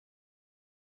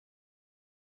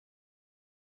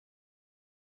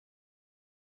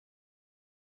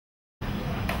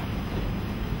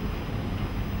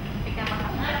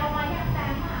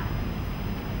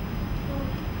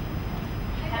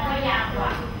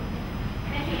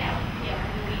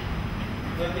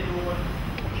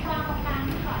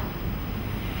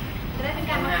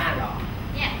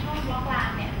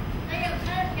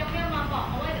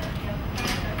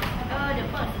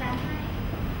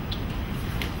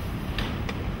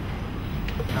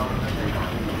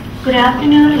Good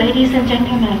afternoon, ladies and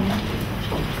gentlemen.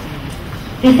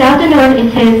 This afternoon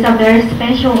it is a very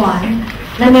special one.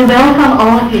 Let me welcome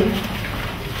all of you.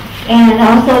 And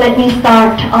also let me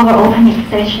start our opening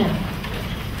session.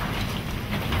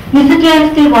 Mr.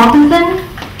 James D. Wolfensohn,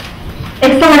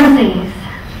 Excellencies,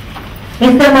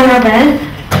 Mr. Morawetz,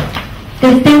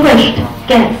 distinguished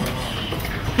guests,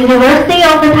 University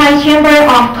of the Thai Chamber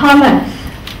of Commerce,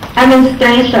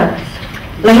 administrators,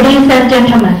 ladies and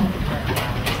gentlemen.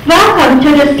 Welcome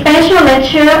to the special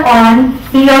lecture on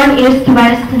Beyond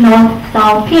East-West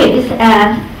North-South Peace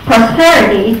and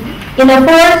Prosperity in a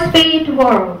four-speed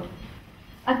world.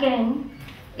 Again,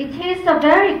 it is a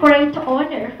very great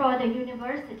honor for the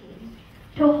university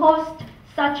to host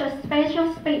such a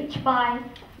special speech by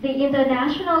the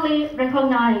internationally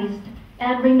recognized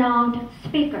and renowned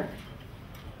speaker.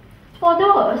 For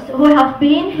those who have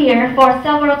been here for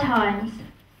several times,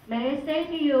 may I say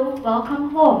to you, welcome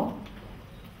home.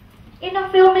 In a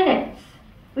few minutes,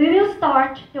 we will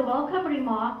start the welcome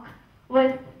remark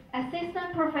with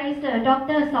Assistant Professor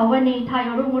Dr. Sawani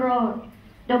Thayarungrod,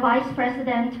 the Vice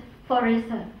President for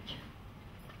Research.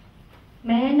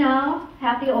 May I now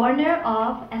have the honor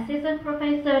of Assistant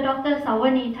Professor Dr.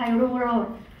 Sawani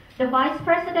Thayarungrod, the Vice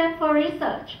President for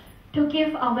Research, to give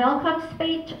a welcome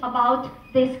speech about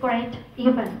this great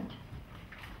event.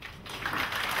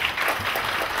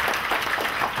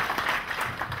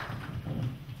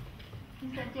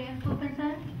 Mr. James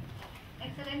Wolfensohn,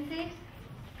 Excellencies,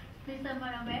 Mr.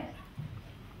 Morawetz,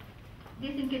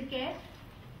 distinguished guests,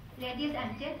 ladies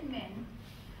and gentlemen,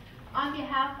 on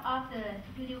behalf of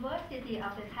the University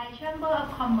of the Thai Chamber of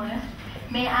Commerce,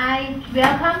 may I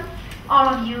welcome all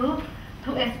of you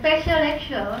to a special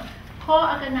lecture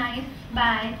co-organized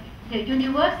by the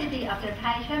University of the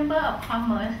Thai Chamber of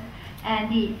Commerce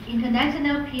and the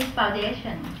International Peace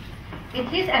Foundation.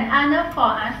 It is an honor for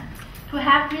us to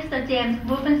have Mr. James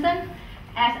Wolfensohn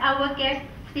as our guest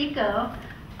speaker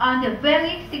on the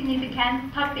very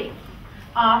significant topic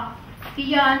of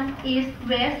Beyond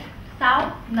East-West,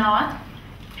 South-North,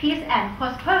 Peace and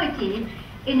Prosperity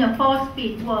in a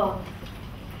four-speed world.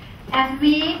 As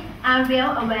we are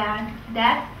well aware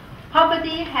that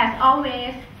poverty has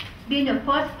always been the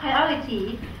first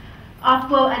priority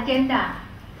of world agenda,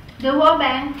 the World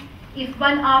Bank is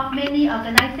one of many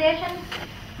organizations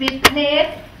which plays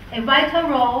a vital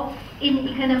role in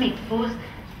economic boost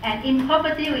and in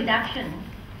poverty reduction.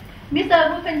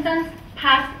 Mr. Wolfensohn's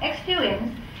past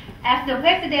experience as the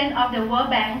President of the World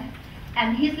Bank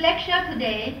and his lecture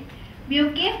today will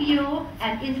give you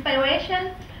an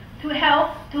inspiration to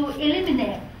help to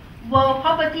eliminate world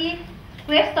poverty,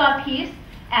 restore peace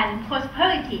and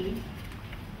prosperity.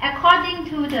 According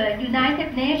to the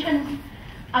United Nations,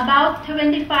 about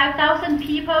 25,000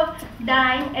 people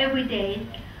die every day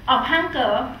of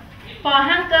hunger, for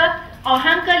hunger or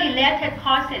hunger-related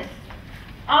causes,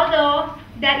 although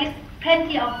there is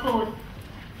plenty of food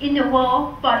in the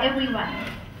world for everyone.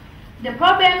 The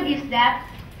problem is that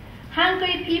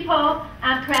hungry people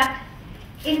are trapped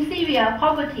in severe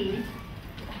poverty.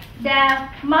 Their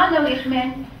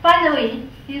malnourishment finally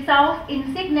results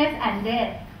in sickness and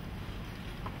death.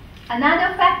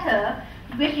 Another factor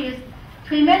which is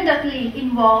tremendously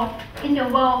involved in the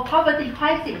world poverty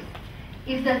crisis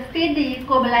is the speedy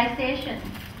globalization.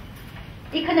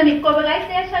 Economic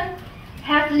globalization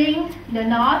has linked the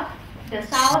North, the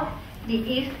South, the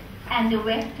East, and the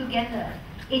West together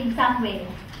in some ways.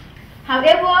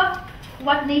 However,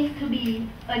 what needs to be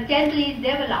urgently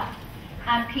developed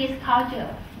are peace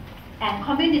culture and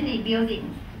community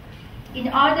building. In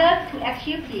order to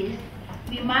achieve this,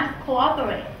 we must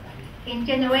cooperate in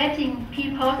generating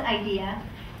people's ideas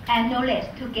and knowledge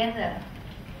together.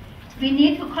 We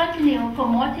need to continue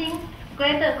promoting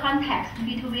greater contacts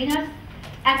between us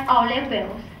at all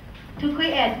levels to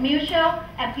create mutual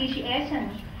appreciation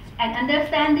and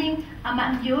understanding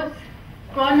among youth,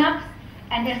 grown-ups,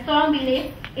 and a strong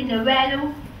belief in the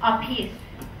value of peace.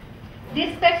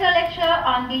 This special lecture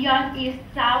on Beyond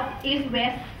East-South,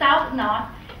 East-West, South-North,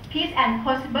 Peace and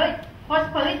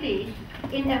Prosperity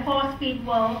in a four-speed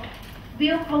world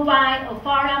will provide a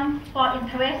forum for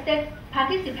interested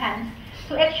participants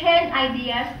to exchange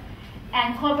ideas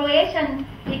and cooperation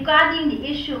regarding the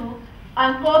issue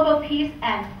on global peace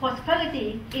and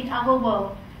prosperity in our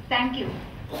world. Thank you.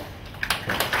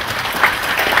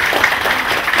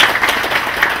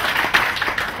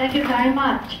 Thank you very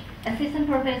much, Assistant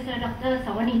Professor Dr.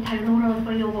 Sawani Thayarungrod,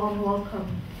 for your warm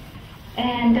welcome.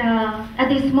 And at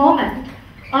this moment,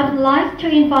 I would like to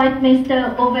invite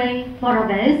Mr. Uwe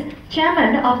Morawetz,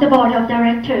 Chairman of the Board of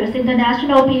Directors in the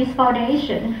National Peace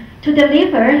Foundation, to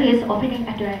deliver his opening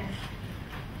address.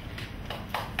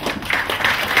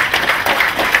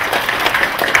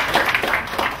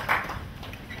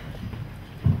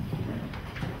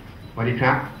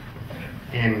 Wadikap,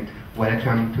 and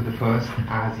welcome to the first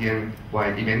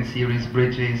ASEAN-wide event series,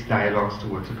 Bridges, Dialogues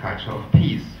Towards a Culture of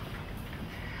Peace.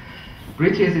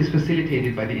 Bridges is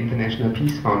facilitated by the International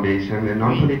Peace Foundation, a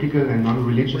non-political and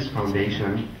non-religious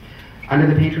foundation, under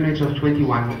the patronage of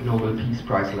 21 Nobel Peace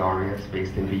Prize laureates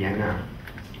based in Vienna.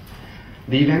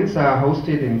 The events are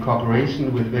hosted in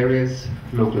cooperation with various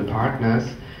local partners,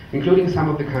 including some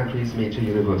of the country's major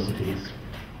universities.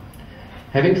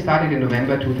 Having started in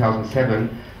November 2007,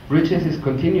 Bridges is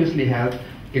continuously held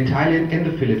in Thailand and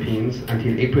the Philippines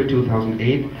until April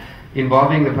 2008,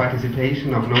 involving the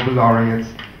participation of Nobel laureates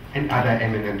and other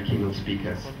eminent keynote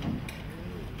speakers.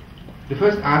 The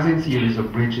first ASEAN series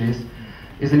of Bridges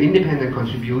is an independent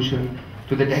contribution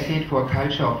to the Decade for a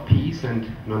Culture of Peace and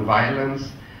Nonviolence,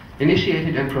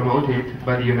 initiated and promoted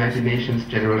by the United Nations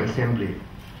General Assembly.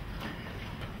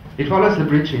 It follows the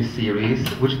Bridges series,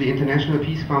 which the International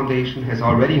Peace Foundation has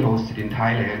already hosted in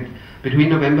Thailand between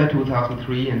November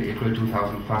 2003 and April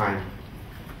 2005.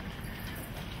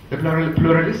 The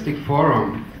pluralistic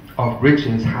forum of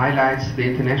Bridges highlights the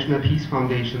International Peace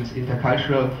Foundation's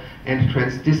intercultural and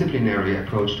transdisciplinary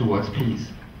approach towards peace.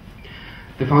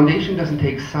 The foundation doesn't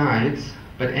take sides,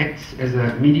 but acts as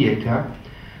a mediator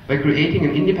by creating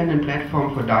an independent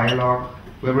platform for dialogue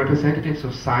where representatives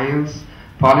of science,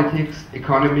 politics,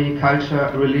 economy,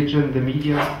 culture, religion, the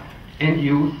media, and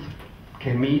youth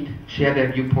can meet, share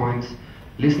their viewpoints,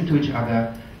 listen to each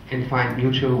other, and find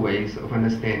mutual ways of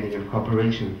understanding and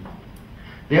cooperation.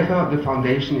 Therefore, the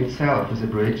foundation itself is a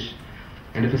bridge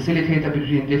and a facilitator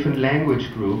between different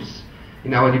language groups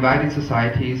in our divided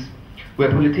societies,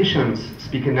 where politicians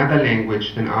speak another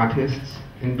language than artists,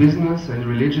 and business and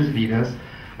religious leaders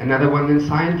another one than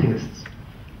scientists.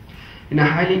 In a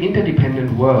highly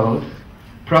interdependent world,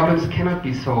 problems cannot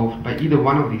be solved by either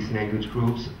one of these language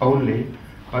groups only,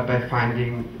 but by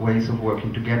finding ways of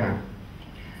working together.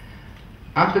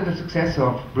 After the success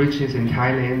of Bridges in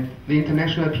Thailand, the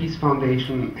International Peace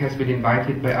Foundation has been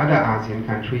invited by other ASEAN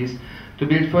countries to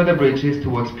build further bridges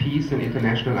towards peace and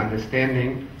international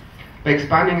understanding by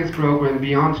expanding its program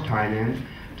beyond Thailand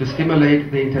to stimulate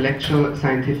the intellectual,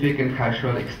 scientific and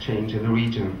cultural exchange in the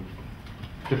region.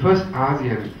 The first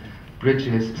ASEAN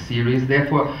Bridges series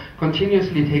therefore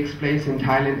continuously takes place in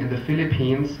Thailand and the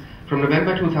Philippines from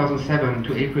November 2007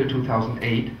 to April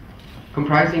 2008,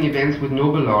 comprising events with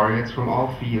Nobel laureates from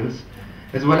all fields,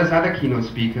 as well as other keynote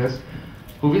speakers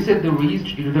who visit the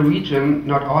region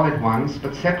not all at once,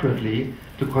 but separately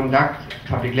to conduct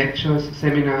public lectures,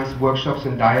 seminars, workshops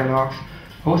and dialogues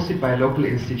hosted by local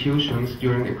institutions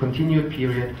during a continued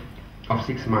period of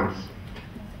 6 months.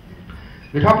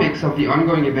 The topics of the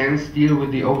ongoing events deal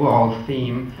with the overall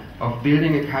theme of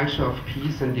building a culture of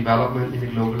peace and development in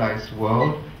a globalized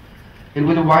world, and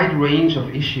with a wide range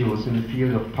of issues in the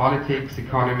field of politics,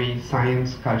 economy,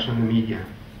 science, culture and the media.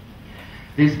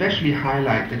 They especially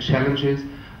highlight the challenges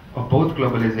of both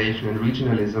globalization and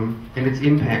regionalism and its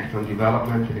impact on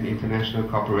development and international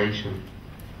cooperation.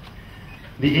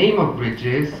 The aim of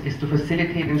Bridges is to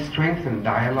facilitate and strengthen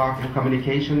dialogue and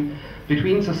communication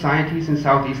between societies in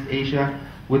Southeast Asia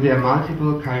with their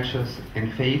multiple cultures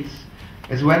and faiths,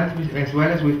 as well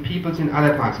as with peoples in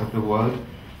other parts of the world,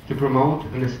 to promote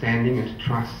understanding and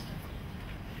trust.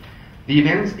 The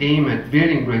events aim at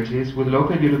building bridges with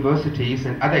local universities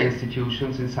and other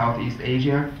institutions in Southeast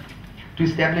Asia to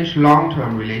establish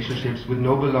long-term relationships with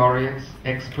Nobel laureates,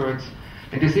 experts,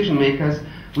 and decision makers,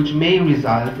 which may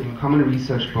result in common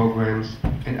research programs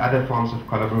and other forms of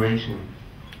collaboration.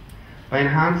 By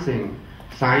enhancing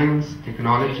science,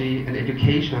 technology, and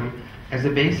education as a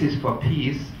basis for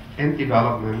peace and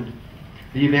development,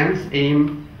 the events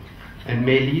aim and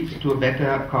may lead to a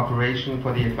better cooperation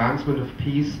for the advancement of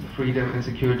peace, freedom, and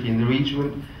security in the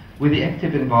region, with the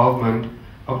active involvement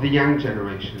of the young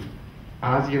generation,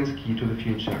 ASEAN's key to the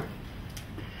future.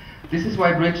 This is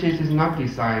why Bridges is not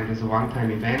designed as a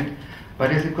one-time event, but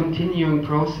as a continuing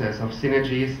process of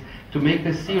synergies to make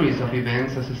this series of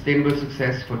events a sustainable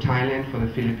success for Thailand, for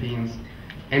the Philippines,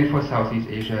 and for Southeast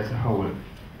Asia as a whole.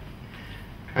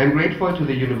 I am grateful to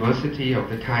the University of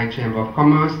the Thai Chamber of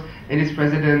Commerce and its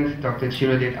president, Dr.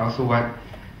 Chiradet Ausowat,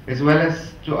 as well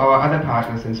as to our other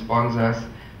partners and sponsors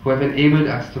who have enabled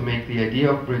us to make the idea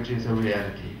of Bridges a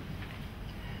reality.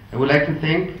 I would like to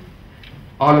thank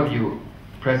all of you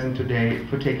present today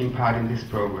for taking part in this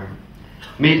program.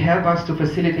 May it help us to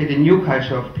facilitate a new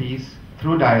culture of peace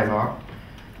through dialogue,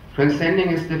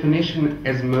 transcending its definition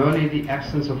as merely the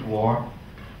absence of war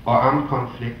or armed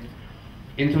conflict,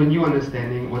 into a new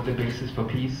understanding what the basis for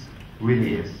peace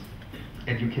really is: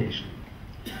 education.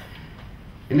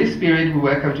 In this spirit, we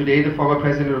welcome today the former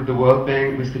president of the World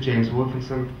Bank, Mr. James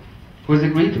Wolfensohn, who has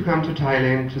agreed to come to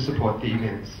Thailand to support the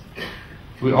events.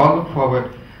 We all look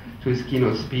forward to his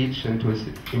keynote speech and to his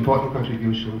important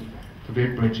contribution to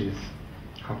build bridges.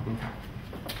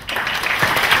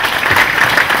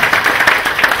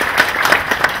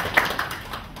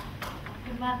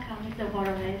 Welcome, Mr.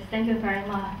 Morawetz. Thank you very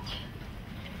much.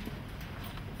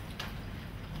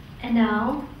 And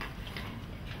now,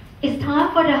 it's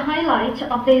time for the highlight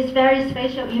of this very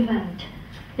special event.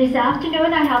 This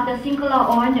afternoon, I have the singular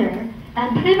honor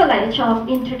and privilege of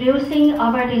introducing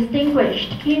our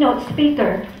distinguished keynote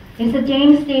speaker, Mr.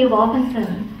 James D.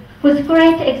 Wolfensohn, whose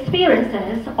great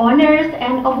experiences, honors,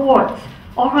 and awards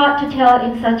are hard to tell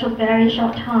in such a very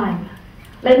short time.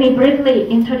 Let me briefly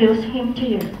introduce him to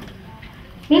you.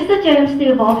 Mr. James D.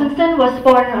 Wolfensohn was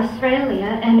born in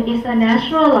Australia and is a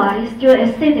naturalized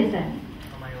U.S. citizen.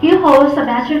 He holds a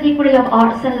Bachelor degree of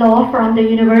Arts and Law from the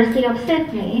University of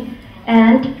Sydney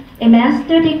and a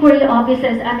Master degree of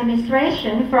Business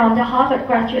Administration from the Harvard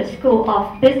Graduate School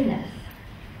of Business.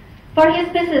 For his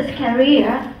business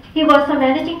career, he was a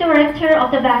Managing Director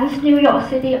of the bank's New York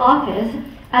City office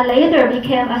and later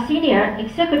became a senior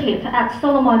executive at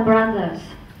Solomon Brothers.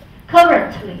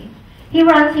 Currently, he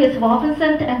runs his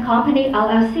Wolfensohn & Company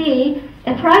LLC,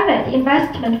 a private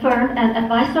investment firm and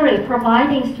advisory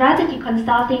providing strategy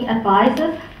consulting advice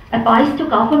to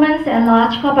governments and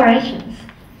large corporations.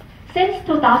 Since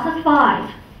 2005,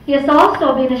 he has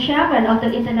also been the chairman of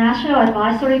the International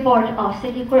Advisory Board of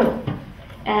Citigroup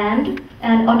and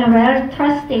an honorary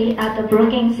trustee at the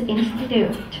Brookings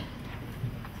Institute.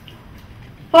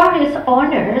 For his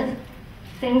honors,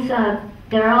 since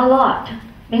there are a lot,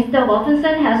 Mr.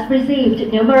 Wolfensohn has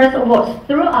received numerous awards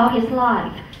throughout his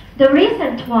life. The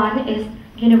recent one is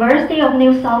University of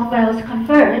New South Wales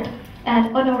conferred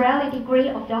an honorary degree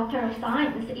of Doctor of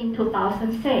Science in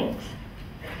 2006.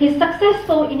 His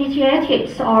successful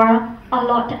initiatives are a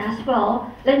lot as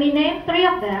well. Let me name three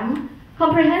of them: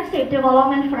 Comprehensive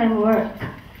Development Framework,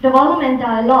 Development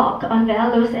Dialogue on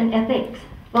Values and Ethics,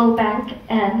 World Bank,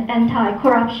 and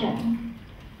Anti-Corruption.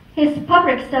 His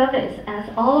public service, as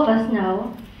all of us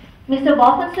know, Mr.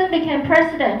 Wolfensohn became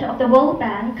president of the World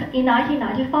Bank in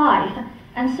 1995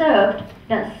 and served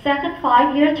the second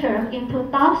 5-year term in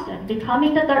 2000,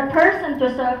 becoming the third person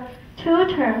to serve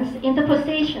 2 terms in the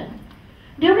position.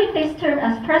 During this term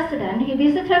as president, he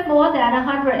visited more than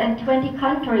 120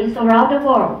 countries around the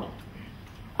world.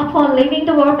 Upon leaving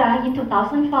the World Bank in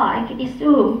 2005,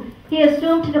 he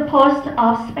assumed the post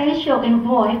of Special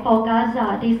Envoy for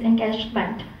Gaza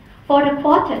disengagement for the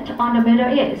Quartet on the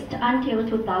Middle East until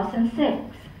 2006.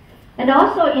 And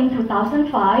also in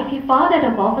 2005, he founded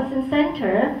the Wolfensohn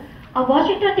Center, a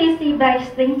Washington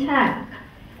DC-based think tank,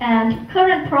 and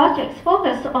current projects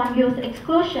focus on youth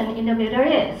exclusion in the Middle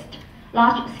East,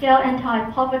 large-scale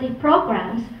anti-poverty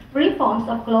programs, reforms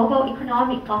of global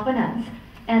economic governance,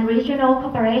 and regional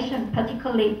cooperation,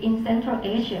 particularly in Central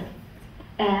Asia.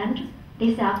 And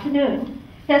this afternoon,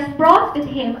 he has brought with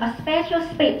him a special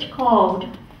speech called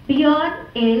Beyond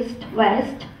East,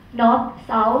 West, North,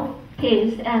 South,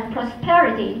 Peace and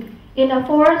Prosperity in a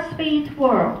 4-speed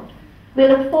world. We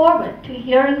look forward to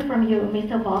hearing from you,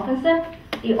 Mr. Wolfensohn.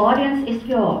 The audience is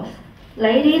yours.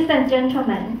 Ladies and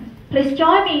gentlemen, please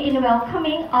join me in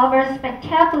welcoming our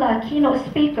spectacular keynote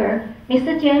speaker,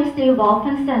 Mr. James D.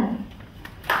 Wolfensohn.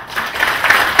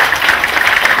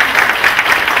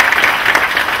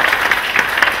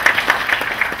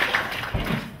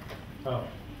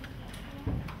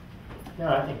 No,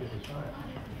 I think this is fine.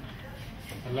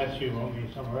 Unless you want me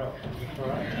somewhere else. That's all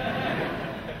right.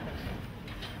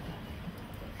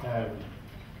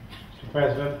 Mr.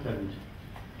 President and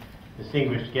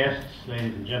distinguished guests,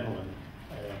 ladies and gentlemen,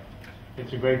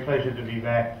 it's a great pleasure to be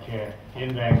back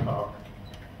in Bangkok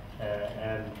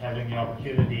and having the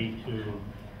opportunity to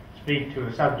speak to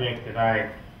a subject that I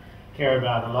care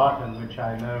about a lot and which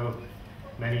I know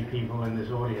many people in this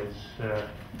audience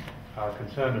are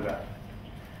concerned about.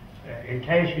 In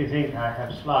case you think I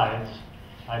have slides,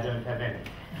 I don't have any.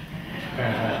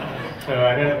 So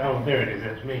I don't, oh, there it is,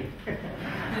 that's me.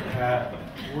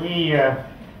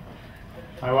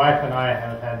 My wife and I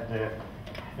have had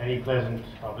many pleasant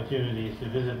opportunities to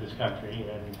visit this country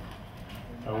and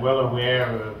are well aware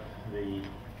of the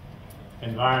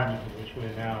environment in which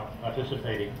we're now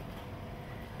participating.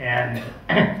 And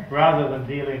rather than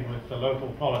dealing with the local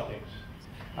politics,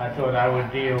 I thought I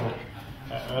would deal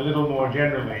a little more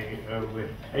generally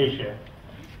with Asia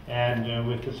and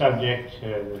with the subject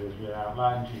that has been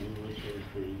outlined to you, which is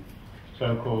the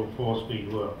so-called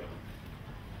 4-speed world.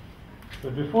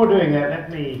 But before doing that,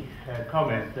 let me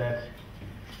comment that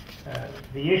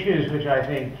the issues which I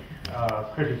think are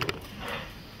critical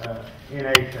in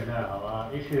Asia now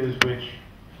are issues which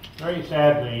very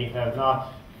sadly have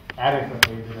not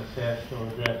adequately been assessed or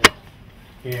addressed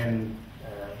in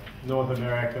North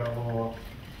America or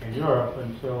in Europe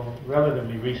until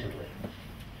relatively recently.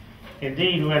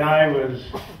 Indeed, when I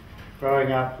was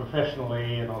growing up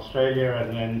professionally in Australia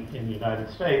and then in the United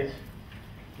States,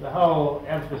 the whole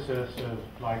emphasis of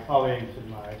my colleagues and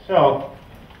myself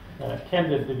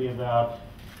tended to be about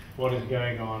what is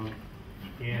going on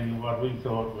in what we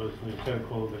thought was the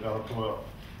so-called developed world.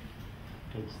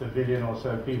 It's the billion or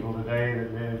so people today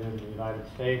that live in the United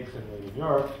States and in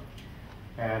Europe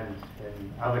and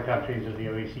in other countries of the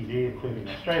OECD, including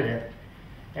Australia.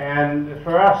 And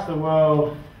for us, the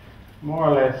world more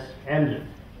or less ended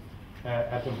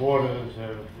at the borders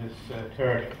of this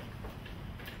territory.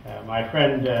 My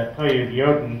friend Toyo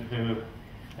Gyoten, who,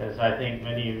 as I think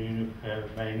many of you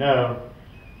may know,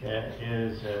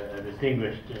 is a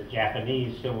distinguished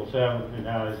Japanese civil servant who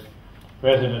now is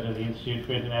president of the Institute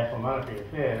for International Monetary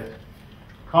Affairs,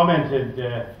 commented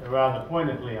rather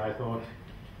pointedly, I thought,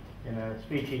 in a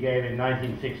speech he gave in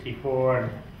 1964,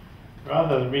 and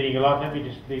rather than reading a lot, let me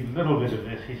just read a little bit of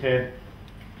this. He said,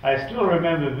 "I still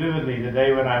remember vividly the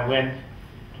day when I went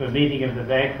to a meeting of the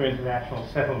Bank for International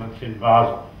Settlements in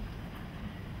Basel.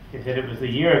 He said it was the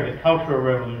year of the Cultural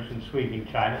Revolution sweeping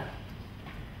China.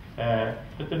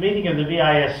 But the meeting of the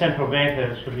BIS central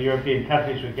bankers from the European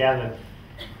countries were gathered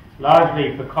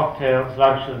largely for cocktails,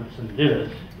 luncheons and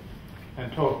dinners,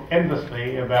 and talked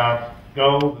endlessly about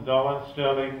gold, the dollar,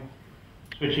 sterling,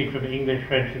 switching from English,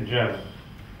 French and German.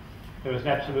 There was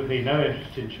absolutely no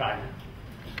interest in China,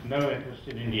 no interest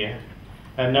in India,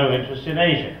 and no interest in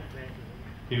Asia.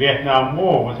 The Vietnam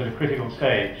War was at a critical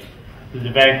stage.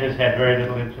 The bankers had very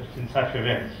little interest in such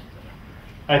events.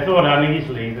 I thought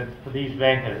uneasily that for these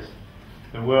bankers,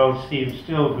 the world seemed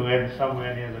still to end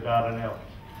somewhere near the Dardanelles."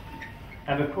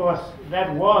 And of course,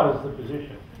 that was the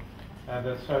position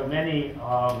that so many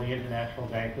of the international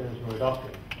bankers were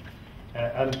adopting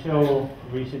until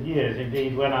recent years.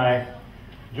 Indeed, when I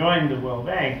joined the World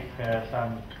Bank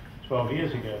some 12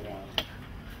 years ago now,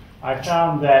 I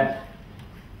found that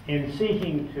in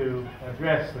seeking to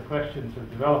address the questions of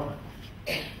development,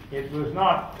 it was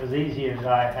not as easy as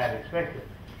I had expected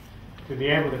to be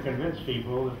able to convince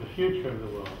people that the future of the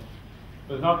world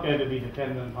was not going to be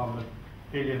dependent on the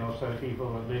billion or so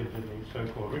people that lived in these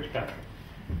so-called rich countries,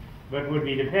 but would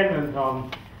be dependent on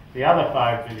the other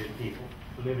 5 billion people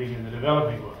living in the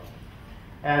developing world.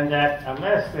 And that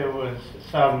unless there was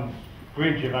some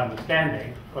bridge of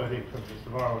understanding, quoting from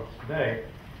Mr. Morawetz today,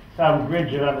 some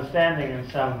bridge of understanding and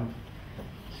some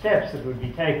steps that would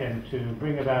be taken to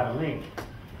bring about a link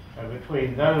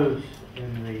between those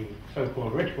in the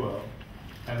so-called rich world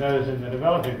and those in the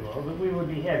developing world, that we would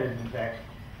be headed, in fact,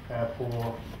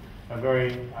 for a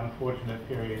very unfortunate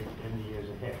period in the years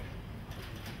ahead.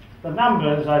 The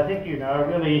numbers, I think you know, are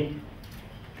really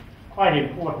quite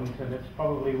important, and it's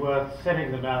probably worth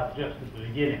setting them out just at the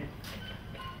beginning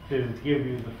to give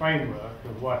you the framework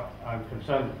of what I'm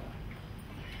concerned about.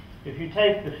 If you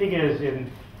take the figures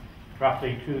in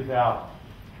roughly 2000,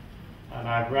 and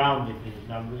I've rounded these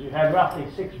numbers, you had roughly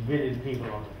 6 billion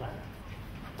people on the planet.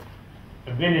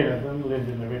 1 billion of them lived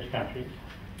in the rich countries,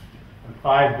 and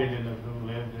 5 billion of them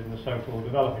lived in the so-called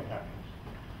developing countries,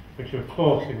 which of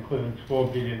course includes 4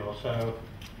 billion or so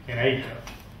in Asia,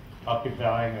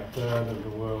 occupying a third of the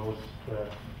world's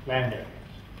land areas.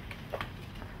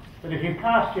 But if you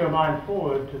cast your mind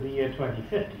forward to the year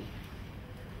 2050,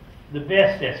 the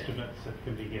best estimates that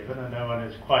can be given, and no one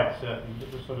is quite certain, but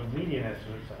the sort of median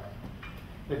estimates are,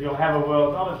 that you'll have a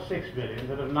world not of 6 billion,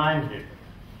 but of 9 billion.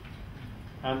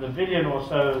 And the billion or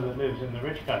so that lives in the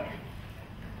rich countries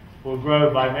will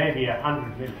grow by maybe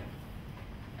 100 million.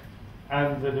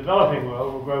 And the developing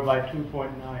world will grow by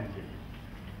 2.9 billion.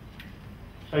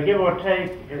 So give or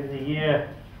take, in the year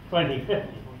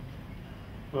 2050,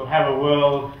 we'll have a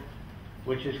world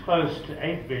which is close to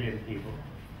 8 billion people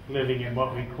living in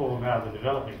what we call now the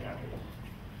developing countries,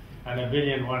 and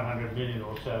 1.1 billion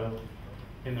or so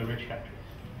in the rich countries.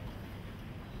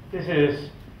 This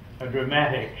is a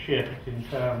dramatic shift in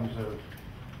terms of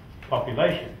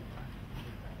population.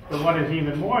 But what is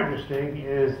even more interesting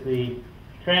is the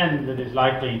trend that is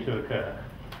likely to occur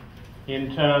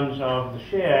in terms of the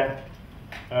share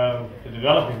of the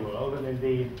developing world, and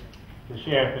indeed the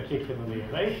share particularly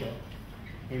of Asia,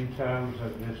 in terms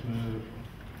of this move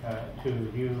to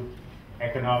new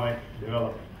economic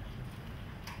development.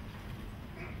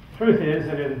 Truth is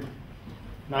that in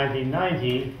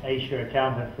 1990, Asia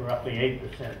accounted for roughly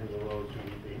 8% of the world's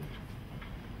GDP.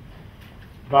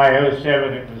 By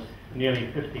 2007, it was nearly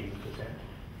 15%.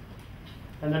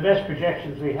 And the best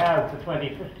projections we have for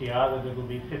 2050 are that it will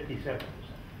be 57%.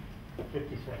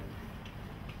 57.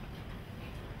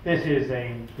 This is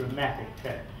a dramatic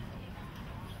change.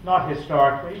 Not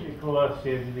historically, because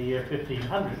in the year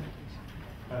 1500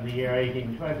 and the year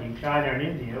 1820, China and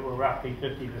India were roughly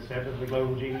 50% of the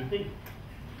global GDP.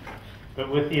 But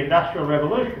with the Industrial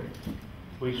Revolution,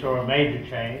 we saw a major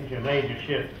change, a major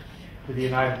shift to the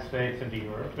United States and to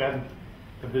Europe, and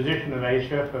the position of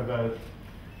Asia for both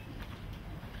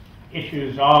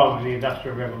issues of the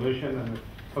Industrial Revolution and the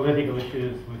political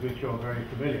issues with which you're very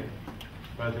familiar,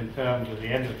 both in terms of the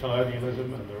end of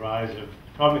colonialism and the rise of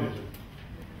communism.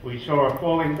 We saw a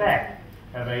falling back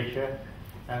of Asia,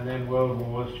 and then world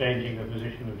wars changing the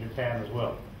position of Japan as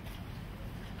well.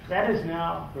 That is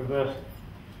now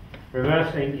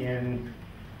reversing in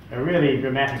a really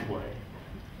dramatic way,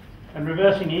 and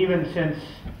reversing even since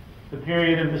the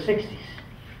period of the 60s.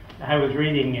 I was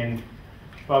reading in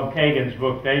Bob Kagan's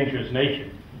book, Dangerous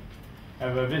Nation,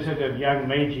 of a visit of young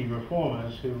Meiji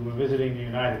reformers who were visiting the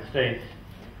United States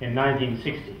in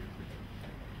 1960.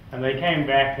 And they came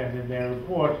back, and in their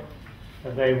report,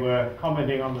 they were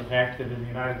commenting on the fact that in the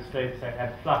United States they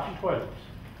had flush toilets,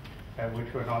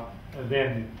 which were not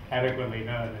then adequately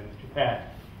known in Japan.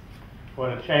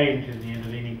 What a change in the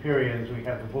intervening period as we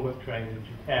have the bullet train in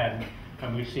Japan,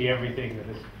 and we see everything that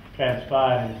has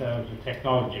transpired in terms of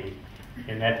technology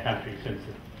in that country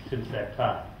since that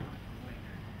time.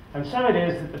 And so it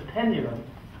is that the pendulum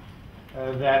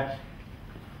that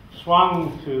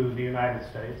swung to the United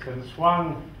States and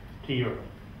swung to Europe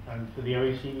and to the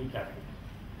OECD countries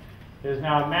is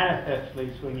now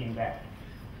manifestly swinging back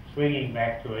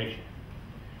to Asia.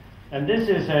 And this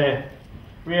is a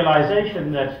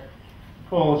realization that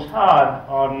falls hard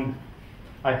on,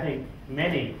 I think,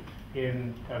 many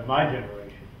of my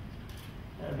generation,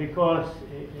 because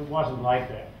it wasn't like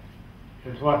that.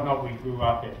 It was not what we grew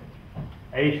up in.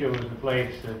 Asia was a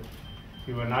place that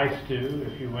you were nice to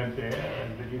if you went there,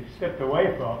 but you stepped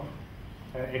away from.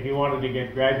 If you wanted to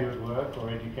get graduate work or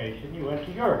education, you went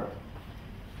to Europe.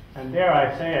 And dare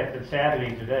I say it, that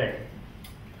sadly today,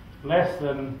 less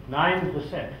than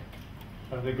 9%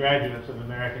 of the graduates of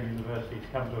American universities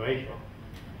come to Asia,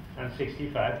 and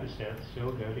 65%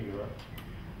 still go to Europe,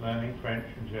 learning French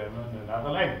and German and other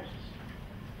languages.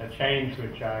 A change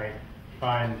which I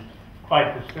find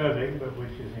quite disturbing, but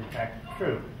which is in fact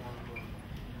true.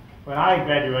 When I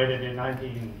graduated in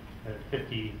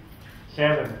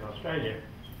 1957 in Australia,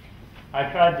 I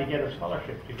tried to get a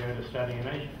scholarship to go to study in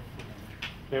Asia.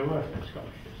 There were no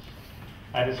scholarships.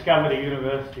 I discovered a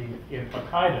university in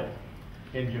Hokkaido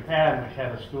in Japan which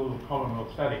had a school of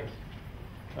Commonwealth Studies.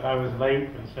 But I was late,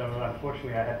 and so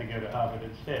unfortunately I had to go to Harvard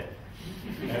instead,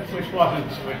 which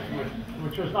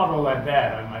was not all that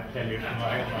bad, I might tell you, from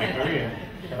my career.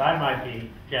 But I might be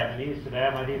Japanese today.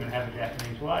 I might even have a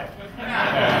Japanese wife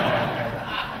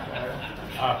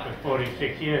after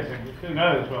 46 years, and who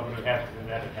knows what would have happened if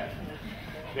that had happened.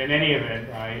 In any event,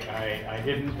 I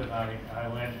didn't, and I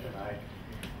went and I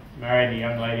married a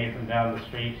young lady from down the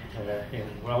street in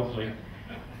Wellesley,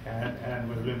 and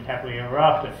we lived happily ever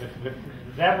after. But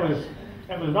that was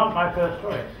not my first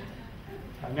choice.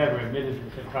 I've never admitted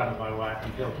this in front of my wife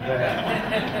until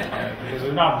today. It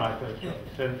was not my first choice.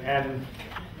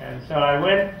 And so I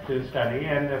went to study,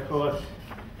 and of course,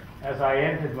 as I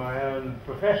entered my own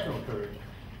professional career,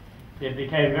 it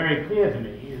became very clear to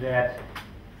me that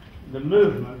the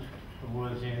movement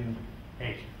was in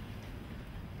Asia.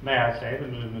 May I say, the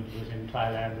movement was in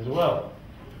Thailand as well.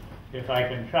 If I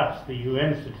can trust the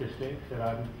UN statistics, and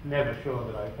I'm never sure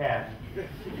that I can,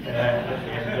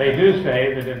 they do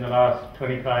say that in the last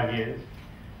 25 years,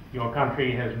 your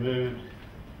country has moved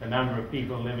the number of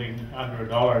people living under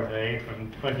 $1 a day from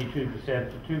 22%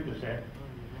 to 2%,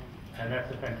 and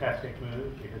that's a fantastic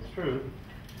move. If it's true,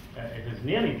 if it's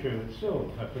nearly true, it's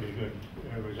still a pretty good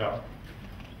result.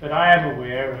 But I am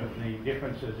aware of the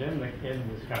differences in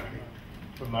this country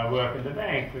from my work in the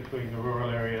bank between the rural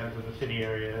areas and the city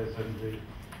areas, and the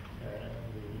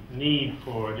need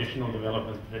for additional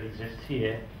development that exists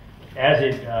here, as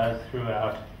it does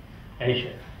throughout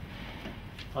Asia.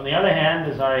 On the other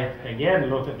hand, as I again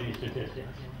look at these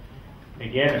statistics,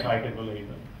 again if I can believe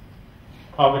them,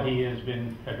 poverty has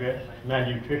been addressed,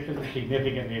 malnutrition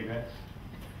significantly addressed,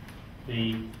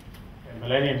 the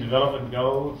Millennium Development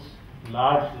Goals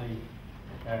largely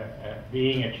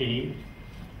being achieved,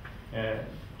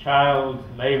 child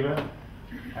labor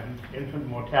and infant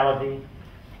mortality,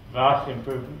 vast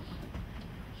improvements,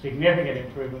 significant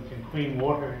improvements in clean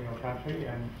water in your country,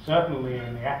 and certainly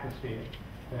in the atmosphere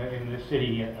in this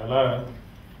city alone,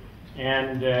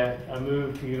 and a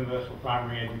move to universal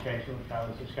primary education, which I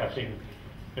was discussing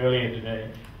earlier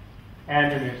today.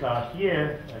 And in this last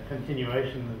year, a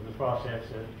continuation of the process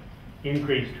of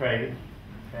increased trade,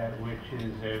 which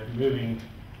is moving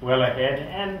well ahead,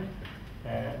 and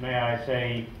may I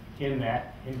say, in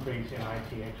that increase in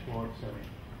IT exports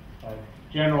and a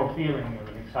general feeling of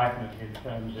an excitement in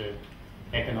terms of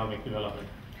economic development.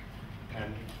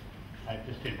 And I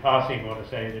just in passing want to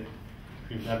say that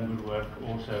you've done good work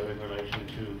also in relation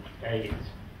to AIDS.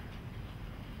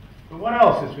 But what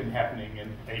else has been happening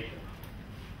in Asia?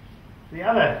 The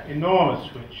other enormous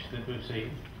switch that we've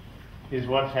seen is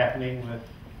what's happening with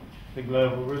the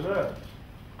global reserves.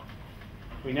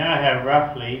 We now have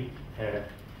roughly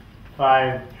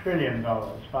 $5 trillion,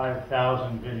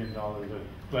 $5,000 billion of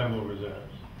global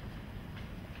reserves.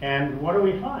 And what do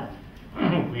we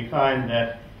find? We find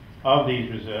that of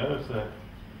these reserves, the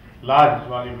largest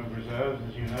volume of reserves,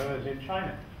 as you know, is in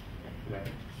China today,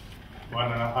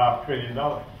 $1.5 trillion.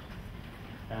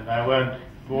 And I won't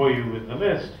bore you with the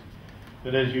list,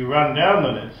 but as you run down the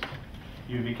list,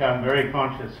 you become very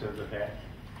conscious of the fact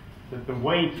that the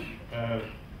weight of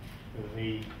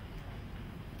the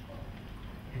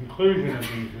inclusion of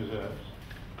these reserves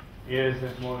is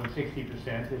that more than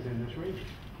 60% is in this region.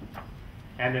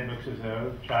 And it looks as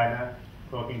though China,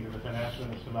 talking to the finance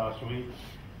minister last week,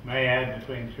 may add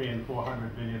between 300 and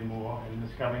 400 billion more in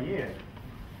this coming year.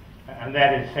 And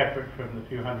that is separate from the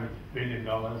few $100 billion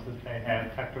that they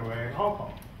have tucked away in Hong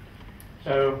Kong.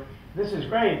 So this is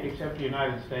great, except the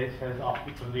United States has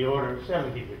opted for the order of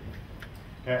 70 billion.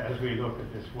 As we look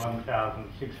at this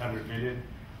 1,600 billion,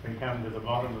 we come to the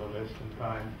bottom of the list and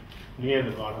find near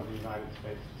the bottom the United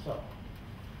States itself.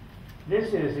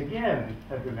 This is, again,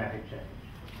 a dramatic change.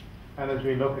 And as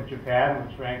we look at Japan,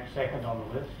 which ranks second on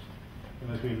the list,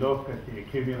 and as we look at the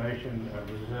accumulation of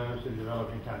reserves in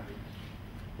developing countries,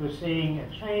 we're seeing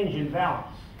a change in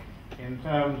balance in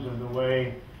terms of the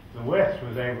way the West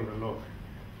was able to look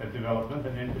at development,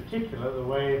 and in particular, the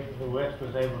way the West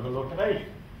was able to look at Asia.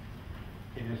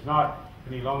 It is not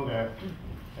any longer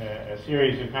a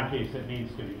series of countries that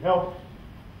needs to be helped,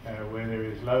 where there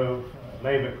is low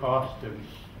labor cost and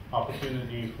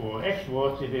opportunity for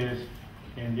exports. It is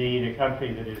indeed a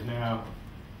country that is now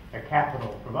a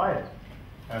capital provider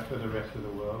for the rest of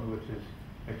the world, which is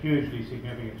a hugely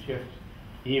significant shift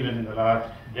even in the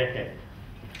last decade.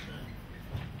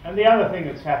 And the other thing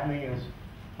that's happening is,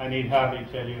 I need hardly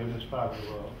tell you in this part of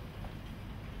the world,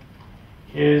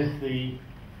 is the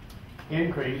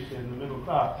increase in the middle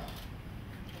class,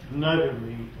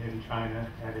 notably in China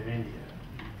and in India.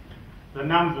 The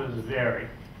numbers vary,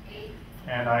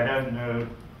 and I don't know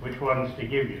which ones to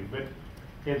give you, but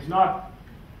it's not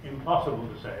impossible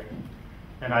to say,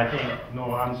 and I think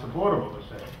nor unsupportable to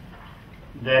say,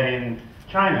 that in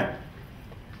China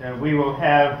we will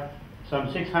have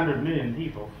some 600 million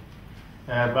people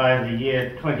by the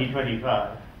year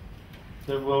 2025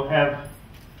 that will have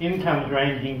incomes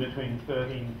ranging between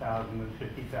 $13,000 and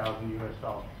 $50,000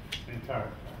 US in current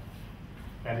terms.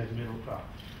 That is middle class.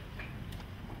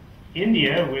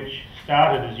 India, which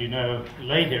started, as you know,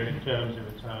 later in terms of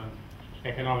its own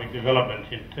economic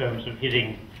development, in terms of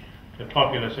hitting the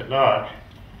populace at large,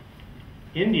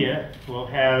 India will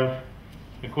have,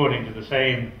 according to the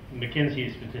same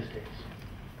McKinsey statistics,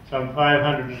 some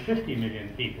 550 million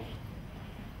people.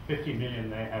 50 million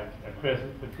they have at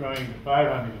present, but growing to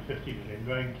 550 million,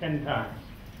 growing 10 times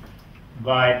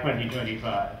by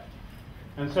 2025.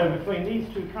 And so between these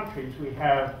two countries, we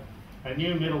have a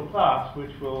new middle class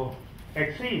which will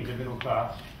exceed the middle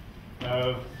class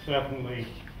of certainly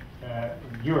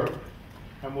Europe,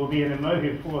 and will be an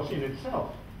emotive force in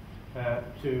itself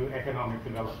to economic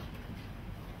development.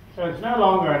 So it's no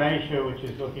longer an Asia which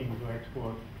is looking to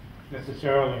export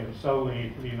necessarily and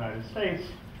solely to the United States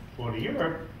or to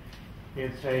Europe.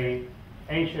 It's a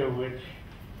Asia which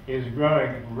is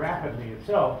growing rapidly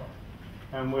itself,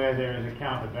 and where there is a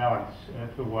counterbalance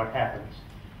to what happens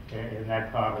in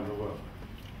that part of the world.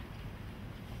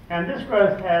 And this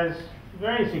growth has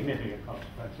very significant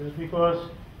consequences, because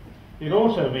it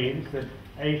also means that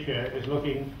Asia is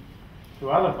looking to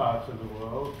other parts of the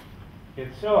world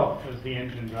itself as the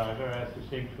engine driver, as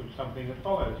distinct from something that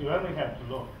follows. You only have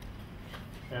to look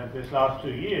at this last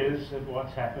 2 years at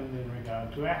what's happened in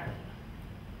regard to Africa.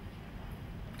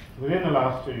 Within the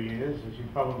last 2 years, as you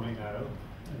probably know,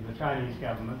 the Chinese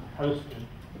government hosted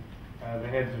the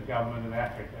heads of government of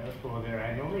Africa for their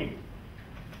annual meeting.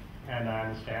 And I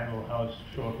understand will host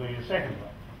shortly a second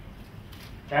one.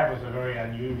 That was a very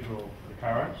unusual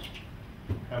occurrence,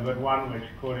 but one which,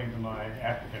 according to my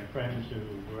African friends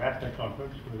who were at the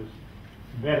conference, was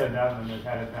better done than they've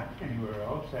had it done anywhere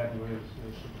else, and was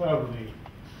superbly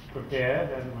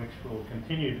prepared, and which will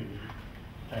continue to be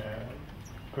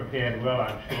prepared well,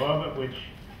 I'm sure, but which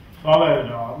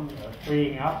followed on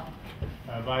freeing up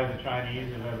by the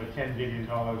Chinese of over $10 billion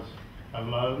of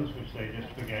loans, which they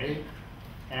just forgave,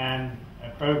 and a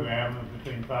program of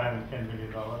between $5 and $10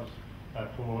 billion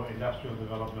for industrial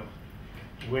development,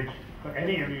 which for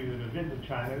any of you that have been to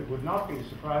China would not be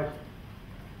surprising,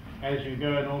 as you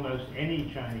go in almost any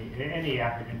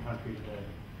African country today,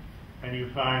 and you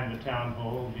find the town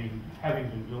hall having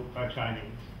been built by Chinese,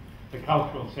 the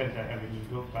cultural center having been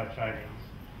built by Chinese,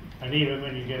 and even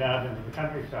when you get out into the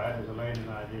countryside, as Elaine and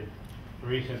I did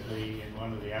recently in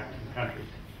one of the African countries,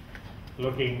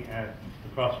 looking at the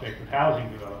prospect of housing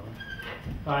development,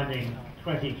 finding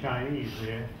 20 Chinese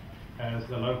there as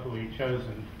the locally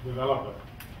chosen developer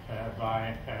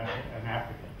by an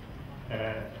African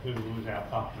who was our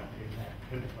partner in that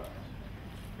enterprise.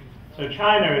 So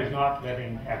China is not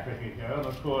letting Africa go, and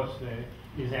of course there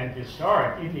is an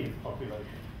historic Indian population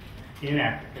in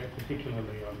Africa,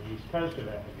 particularly on the east coast of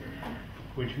Africa,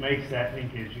 which makes that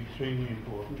linkage extremely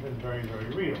important and very, very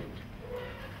real.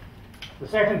 The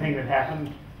second thing that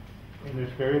happened in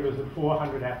this period was that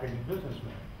 400 African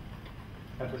businessmen,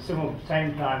 at the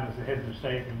same time as the heads of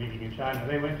state were meeting in China,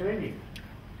 they went to India.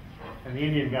 And the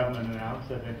Indian government announced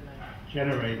that it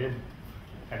generated,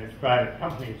 and its private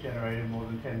companies generated more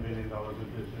than $10 billion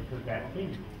of business at that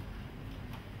meeting.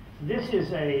 This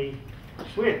is a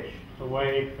switch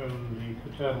away from the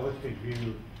paternalistic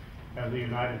view of the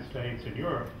United States and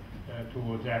Europe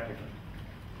towards Africa,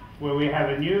 where we have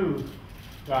a new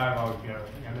dialogue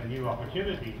going and a new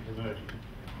opportunity emerging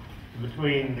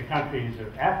between the countries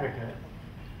of Africa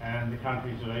and the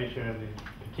countries of Asia, and in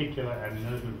particular and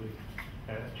notably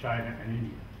China and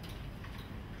India.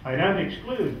 I don't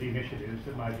exclude the initiatives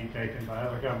that might be taken by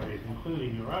other countries,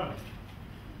 including your own,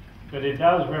 but it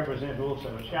does represent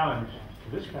also a challenge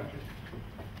to this country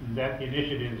that the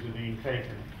initiatives are being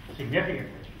taken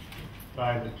significantly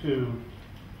by the two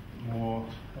more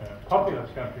populous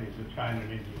countries of China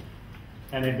and India.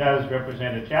 And it does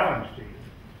represent a challenge to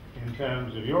you in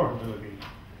terms of your ability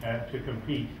to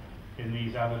compete in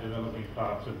these other developing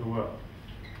parts of the world.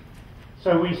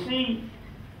 So we see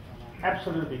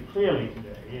absolutely clearly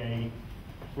today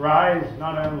a rise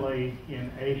not only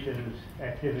in Asia's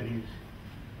activities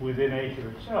within Asia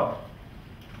itself,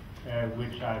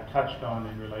 which I've touched on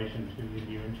in relation to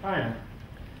India and China,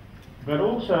 but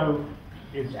also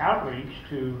its outreach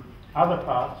to other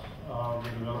parts of the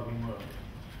developing world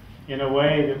in a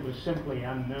way that was simply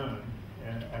unknown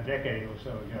a decade or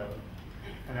so ago.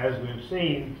 And as we've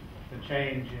seen, the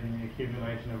change in the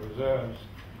accumulation of reserves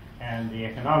and the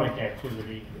economic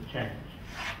activity change.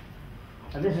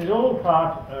 And this is all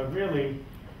part of really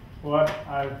what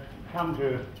I've come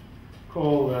to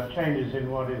call changes in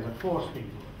what is a four-speed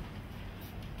world.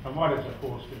 And what is a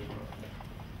four-speed world?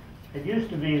 It used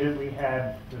to be that we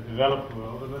had the developed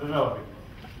world and the developing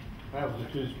world. That was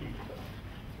a two-speed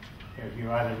world. You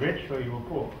were either rich or you were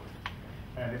poor.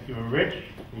 And if you were rich,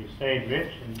 you stayed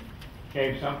rich and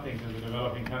gave something to the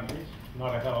developing countries,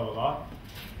 not a hell of a lot.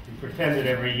 You pretended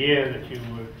every year that you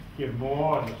would give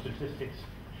more, and the statistics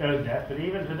showed that. But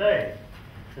even today,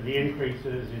 the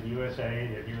increases in US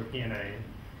aid and European aid,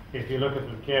 if you look at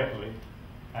them carefully,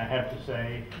 I have to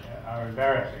say, are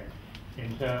embarrassing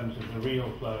in terms of the real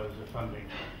flows of funding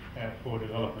for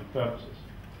development purposes.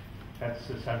 That's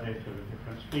the subject of a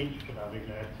different speech, but I'll be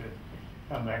glad to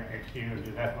come back next year and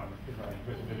do that one.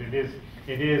 But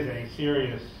it is a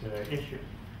serious issue.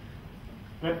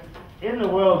 But in the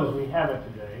world as we have it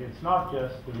today, it's not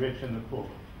just the rich and the poor.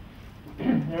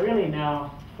 There are really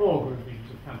now four groupings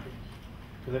of countries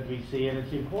that we see, and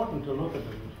it's important to look at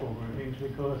them as four groupings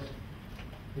because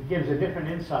it gives a different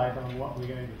insight on what we're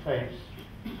going to face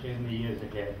in the years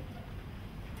ahead.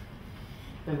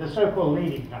 They're the so-called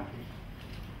leading countries,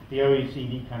 the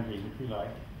OECD countries, if you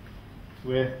like,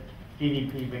 with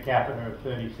GDP per capita of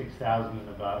 36,000 and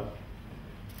above.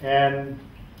 And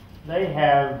they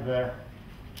have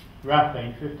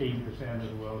roughly 15% of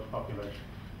the world's population.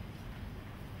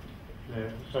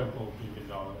 The so-called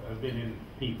 $1 billion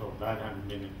people, 900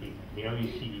 million people, the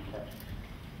OECD countries.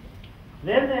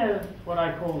 Then there's what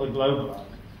I call the globalizers.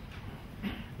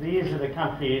 These are the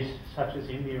countries such as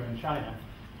India and China,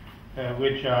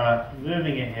 which are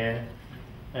moving ahead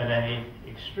at an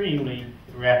extremely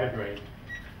rapid rate.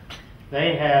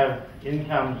 They have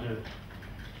incomes of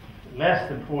less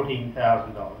than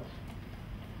 $14,000,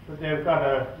 but they've got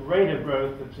a rate of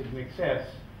growth that's in excess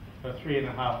of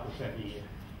 3.5% a year.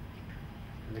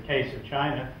 In the case of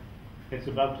China, it's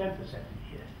above 10%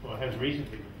 a year, or has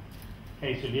recently been. In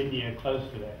the case of India, close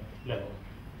to that level.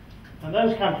 And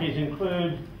those countries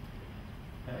include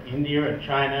India and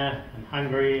China and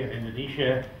Hungary and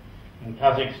Indonesia and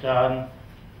Kazakhstan,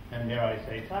 and dare I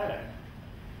say Thailand,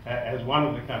 as one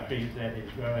of the countries that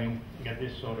is growing at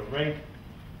this sort of rate,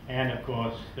 and of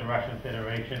course the Russian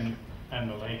Federation and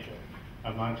Malaysia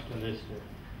amongst a list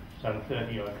of some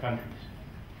 30-odd countries.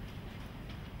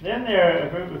 Then there are a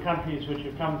group of countries which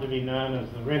have come to be known as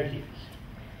the rentiers.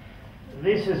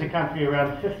 This is a country,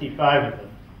 around 55 of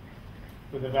them,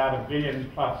 with about 1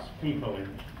 billion plus people in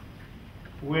it,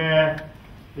 where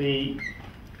the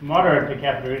moderate per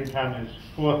capita income is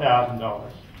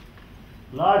 $4,000,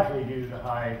 largely due to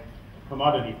high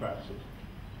commodity prices,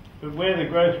 but where the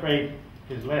growth rate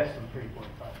is less than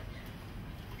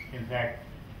 3.5%. In fact,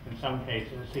 in some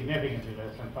cases, significantly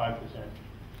less than 5%,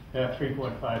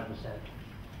 3.5%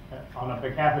 on a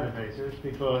per capita basis,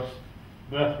 because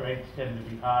birth rates tend to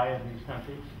be high in these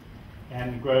countries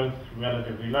and growth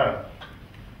relatively low.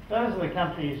 Those are the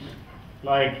countries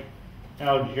like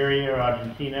Algeria,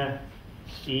 Argentina,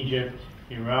 Egypt,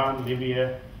 Iran,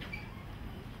 Libya.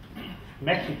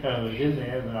 Mexico is in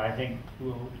there, but I think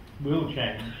will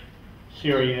change.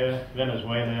 Syria,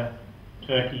 Venezuela,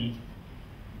 Turkey,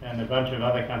 and a bunch of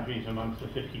other countries amongst the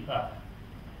 55.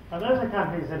 Now those are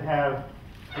countries that have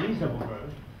reasonable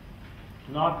growth,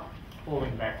 not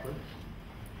falling backwards,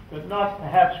 but not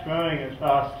perhaps growing as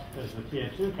fast as the tier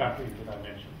 2 countries that I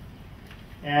mentioned,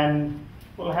 and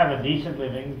will have a decent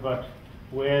living, but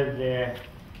where there,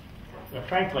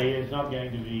 frankly, is not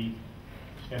going to be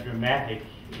a dramatic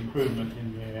improvement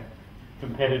in their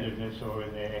competitiveness or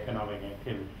in their economic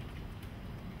activity.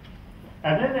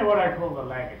 And then there are what I call the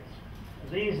laggards.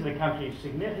 These are the countries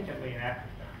significantly in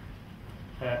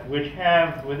Africa, which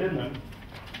have within them,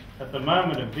 at the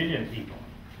moment, 1 billion people,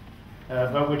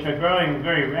 but which are growing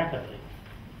very rapidly,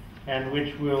 and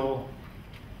which will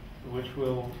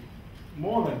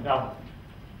more than double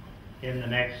in the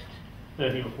next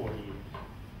 30 or 40 years.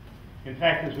 In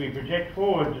fact, as we project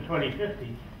forward to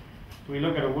 2050, we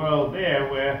look at a world there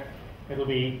where it'll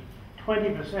be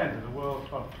 20% of the world's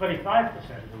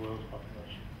 25% of the world's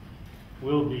population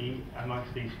will be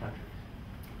amongst these countries.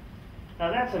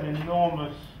 Now that's an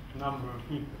enormous number of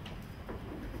people.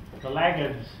 The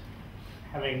laggards,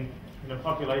 having a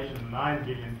population of 9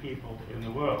 billion people in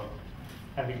the world,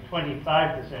 having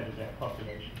 25% of that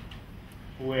population,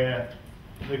 where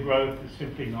the growth is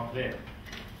simply not there,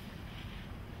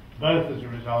 both as a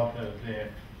result of their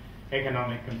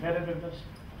economic competitiveness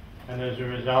and as a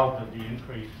result of the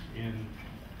increase in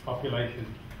population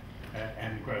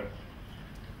and growth.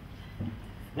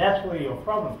 That's where your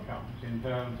problem comes in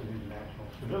terms of international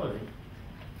stability.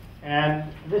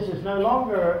 And this is no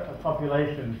longer a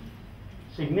population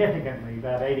significantly,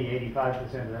 about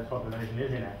 80-85% of that population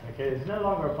is in Africa. It's no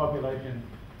longer a population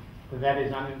that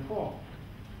is uninformed.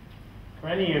 For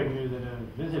any of you that have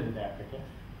visited Africa,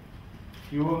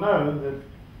 you will know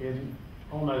that in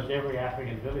almost every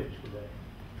African village today,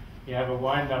 you have a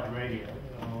wind-up radio,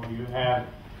 or you have,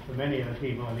 for many of the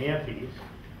people, an earpiece,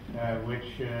 which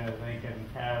they can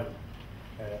have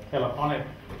telephonic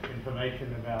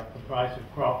information about the price of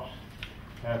crops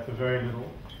for very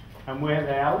little, and where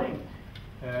they are linked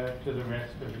to the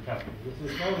rest of the country.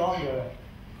 This is no longer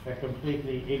a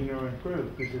completely ignorant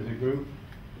group. This is a group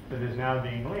that is now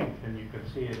being linked, and you can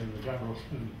see it in the jungles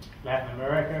in Latin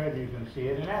America, and you can see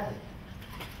it in Africa.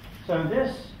 So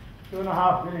this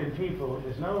 2.5 billion people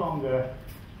is no longer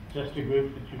just a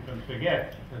group that you can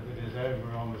forget that it is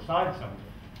over on the side somewhere.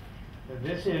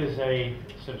 This is a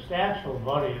substantial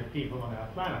body of people on our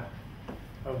planet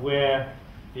where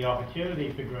the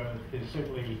opportunity for growth is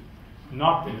simply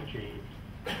not been achieved,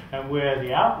 and where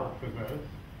the outlook for growth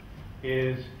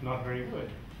is not very good.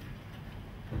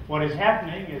 What is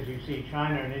happening is you see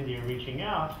China and India reaching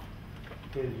out,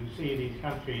 is you see these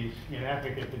countries, in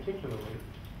Africa particularly,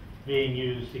 being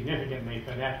used significantly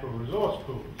for natural resource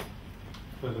pools,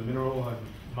 for the mineral and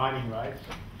mining rights.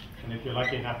 And if you're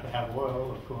lucky enough to have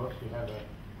oil, of course, you have a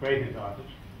great advantage.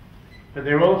 But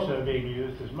they're also being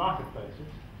used as marketplaces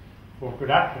for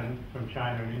production from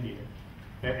China and India.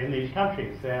 In these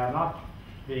countries, they are not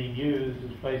being used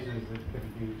as places that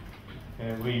can be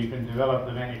where you can develop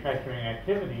the manufacturing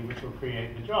activity which will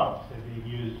create the jobs. They're being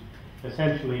used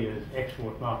essentially as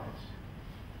export markets.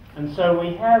 And so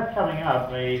we have coming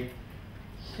up a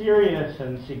serious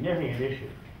and significant issue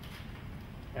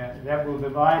that will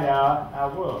divide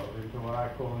our world into what I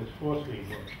call this four-speed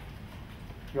world.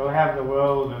 You'll have the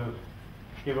world of,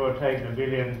 give or take, 1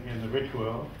 billion in the rich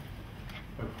world,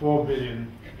 of 4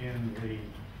 billion in the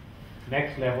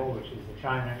next level, which is the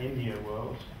China-India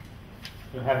worlds.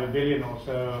 You'll have 1 billion or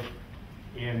so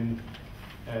in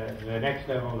the next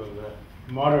level of the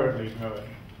moderately growing.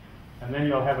 And then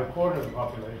you'll have a quarter of the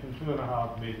population,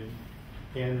 2.5 billion,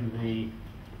 in the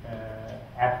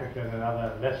African and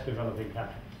other less developing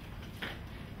countries.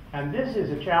 And this is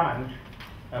a challenge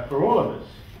for all of us,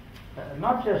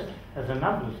 not just as a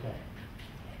numbers game,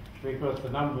 because the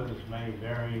numbers may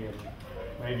vary and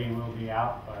maybe we'll be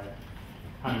out by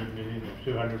 100 million or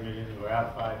 200 million, or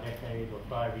out by a decade or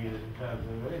 5 years in terms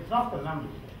of, it's not the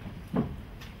numbers game.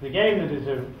 The game that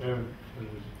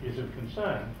is of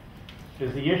concern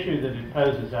is the issue that it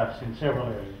poses us in several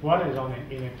areas. One is on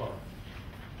inequality.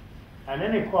 And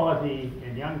inequality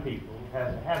in young people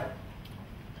has a habit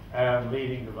of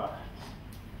leading to violence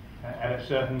at a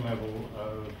certain level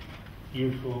of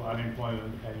youthful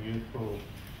unemployment and youthful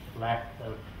lack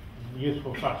of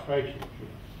youthful frustration.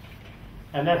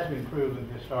 And that's been proven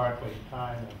historically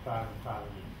time and time and time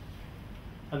again.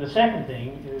 And the second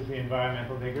thing is the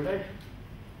environmental degradation.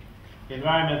 The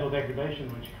environmental degradation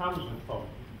which comes with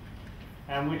poverty,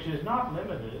 and which is not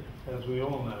limited, as we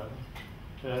all know,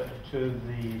 to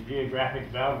the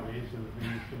geographic boundaries of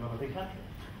these developing countries.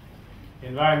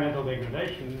 Environmental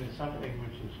degradation is something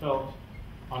which is felt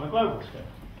on a global scale,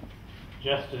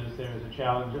 just as there is a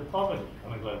challenge of poverty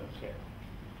on a global scale.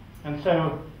 And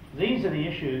so these are the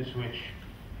issues which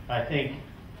I think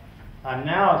are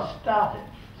now starting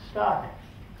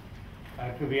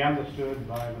to be understood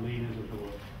by the leaders of the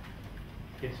world.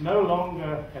 It's no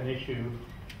longer an issue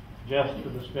just for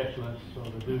the specialists or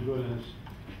the do-gooders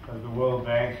of the World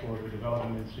Bank or the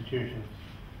development institutions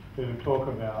who talk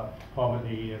about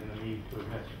poverty and the need to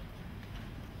address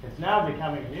it. It's now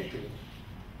becoming an issue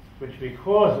which,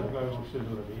 because of global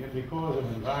stability and because of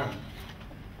environment,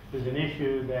 is an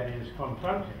issue that is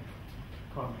confronting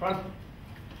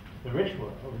the rich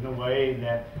world in a way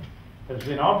that has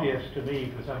been obvious to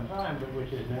me for some time, but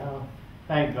which is now,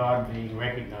 thank God, being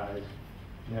recognized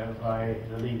by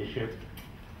the leadership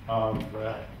of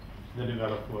the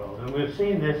developed world. And we've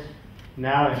seen this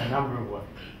now in a number of ways.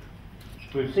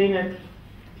 We've seen it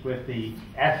with the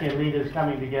ASEAN leaders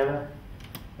coming together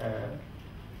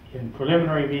in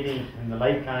preliminary meetings in the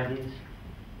late 90s,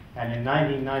 and in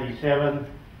 1997,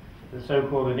 the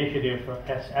so-called Initiative for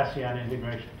ASEAN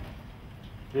Integration.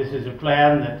 This is a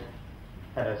plan that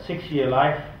had a 6-year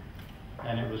life,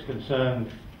 and it was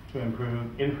concerned to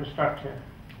improve infrastructure,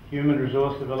 human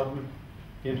resource development,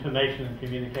 information and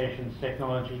communications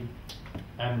technology,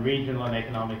 and regional and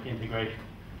economic integration.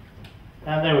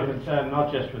 And they were concerned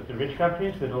not just with the rich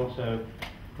countries, but also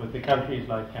with the countries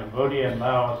like Cambodia and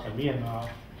Laos and Myanmar,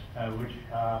 which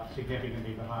are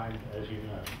significantly behind, as you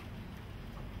know.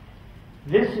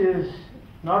 This is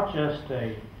not just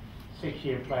a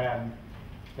 6-year plan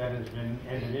that has been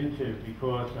entered into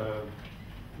because of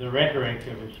the rhetoric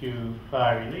of a few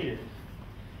fiery leaders.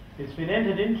 It's been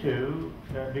entered into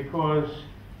because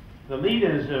the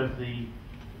leaders of the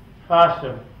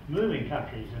faster moving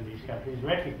countries in these countries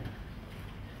recognize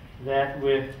that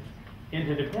with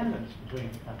interdependence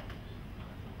between the countries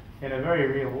in a very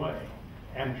real way,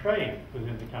 and trade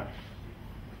within the countries,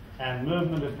 and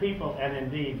movement of people, and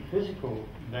indeed physical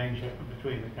danger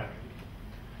between the countries,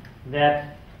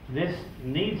 that this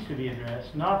needs to be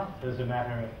addressed not as a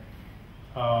matter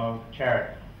of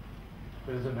charity,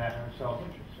 but as a matter of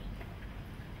self-interest.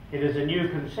 It is a new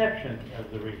conception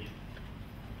of the region.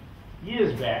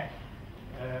 Years back,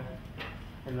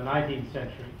 in the 19th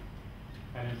century,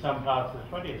 and in some parts of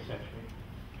the 20th century,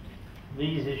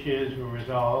 these issues were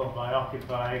resolved by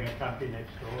occupying a country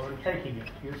next door and taking it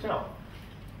yourself.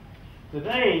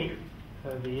 Today,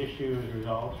 the issue is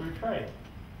resolved through trade.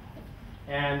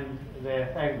 And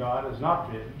there, thank God, has not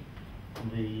been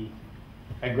the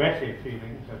aggressive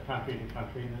feelings of country to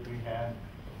country that we had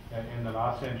in the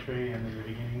last century and in the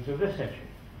beginnings of this century.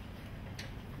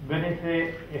 But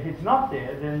if it's not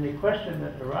there, then the question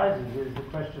that arises is the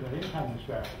question of income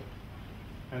disparity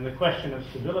and the question of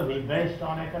stability based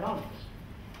on economics.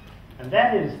 And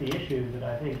that is the issue that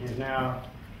I think is now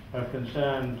of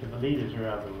concern to the leaders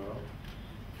around the world.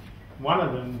 One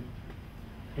of them,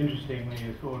 interestingly,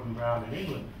 is Gordon Brown in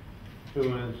England, who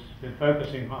has been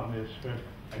focusing on this for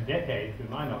a decade, to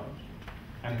my knowledge,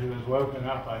 and who has woken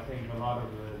up, I think, a lot of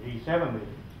the G7 leaders.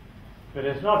 But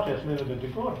it's not just limited to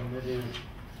Gordon, it is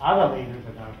other leaders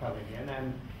are now coming in,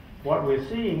 and what we're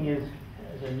seeing is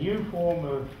a new form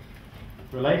of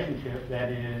relationship that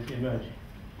is emerging.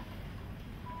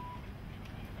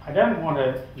 I don't want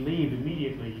to leave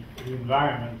immediately the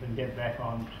environment and get back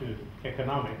on to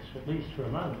economics, at least for a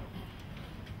moment.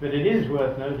 But it is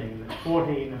worth noting that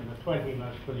 14 of the 20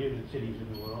 most polluted cities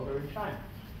in the world are in China.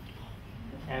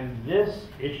 And this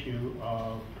issue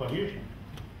of pollution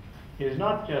is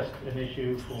not just an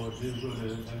issue for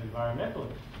do-gooders and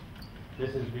environmentalists.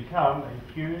 This has become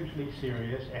a hugely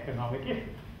serious economic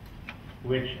issue,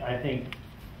 which I think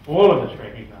all of us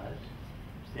recognize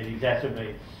it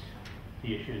exacerbates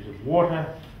the issues of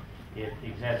water, it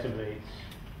exacerbates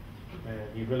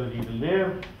the ability to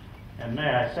live, and may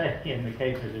I say, in the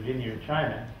cases of India and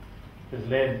China, has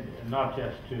led not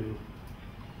just to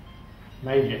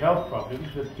major health problems,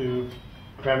 but to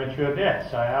premature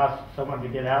deaths. I asked someone to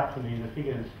get out for me the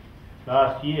figures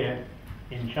last year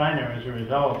in China as a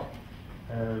result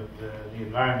of the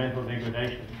environmental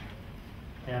degradation.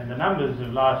 And the numbers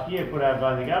of last year put out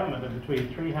by the government are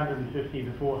between 350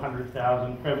 to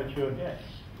 400,000 premature deaths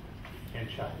in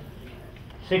China.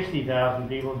 60,000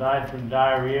 people died from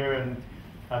diarrhea and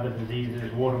other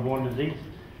diseases, waterborne diseases.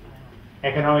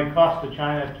 Economic cost to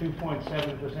China,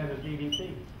 2.7% of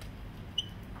GDP.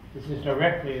 This is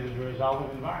directly as a result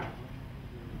of environment.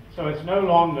 So it's no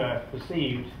longer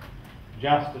perceived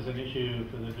just as an issue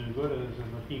for the do-gooders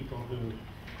and the people who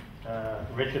are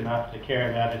rich enough to care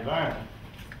about environment.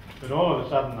 But all of a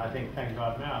sudden, I think, thank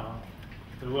God now,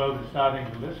 the world is starting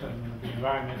to listen that the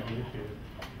environmental issue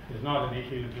is not an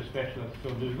issue for specialists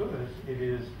or do-gooders. It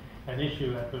is an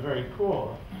issue at the very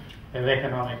core of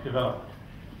economic development.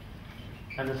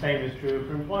 And the same is true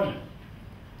for employment.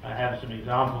 I have some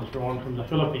examples drawn from the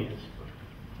Philippines,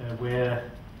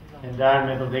 where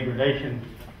environmental degradation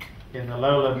in the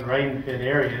lowland rain-fed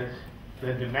areas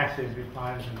led to massive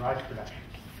declines in rice production.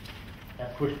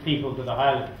 That pushed people to the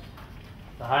highlands.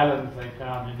 The highlands, they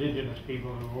found indigenous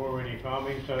people who were already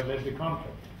farming, so it led to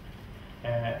conflict.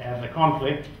 And the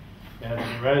conflict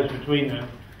that arose between them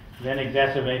then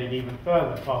exacerbated even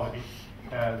further poverty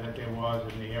that there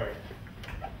was in the area.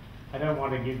 I don't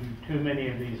want to give you too many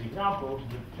of these examples,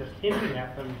 but just hinting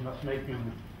at them must make you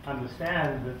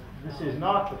understand that this is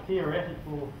not a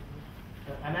theoretical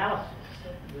analysis.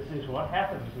 This is what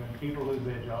happens when people lose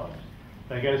their jobs.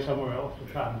 They go somewhere else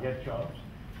to try and get jobs.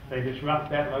 They disrupt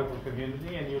that local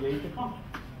community and you lead to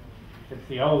conflict. It's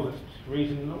the oldest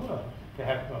reason in the world to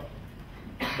have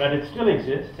conflict. But it still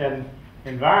exists, and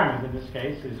environment in this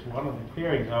case is one of the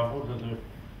clear examples of the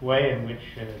way in which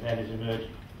that is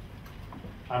emerging.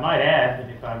 I might add that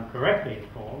if I'm correctly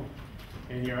informed,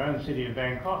 in your own city of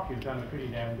Bangkok, you've done a pretty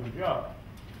damn good job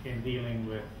in dealing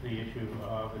with the issue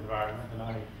of environment, and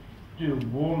I do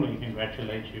warmly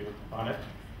congratulate you on it.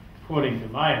 According to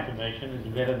my information, it's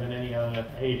better than any other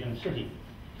Asian city.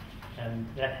 And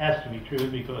that has to be true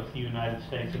because the United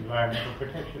States Environmental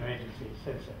Protection Agency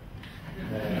said so.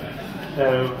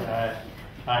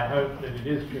 I hope that it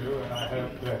is true, and I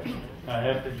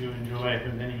hope that you enjoy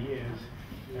for many years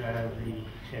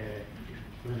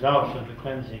the results of the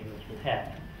cleansing that you've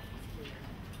had.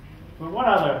 But what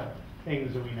other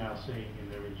things are we now seeing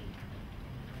in the region?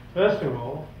 First of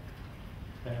all,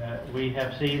 we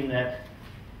have seen that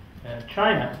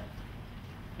China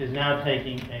is now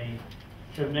taking a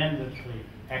tremendously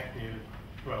active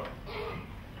role.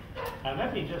 And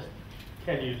let me just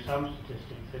tell you some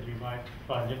statistics that you might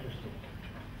find interesting,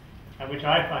 and which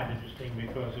I find interesting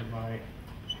because of my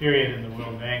period in the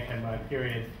World Bank and my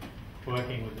period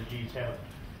working with the G7.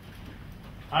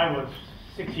 I was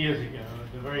 6 years ago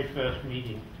at the very first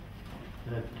meeting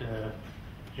that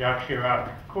Jacques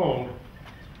Chirac called,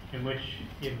 in which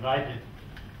he invited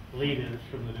leaders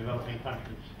from the developing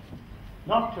countries,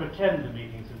 not to attend the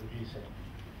meetings of the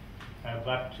G7,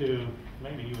 but to,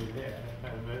 maybe you were there,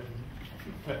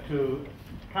 but to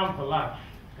come for lunch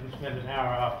and spend an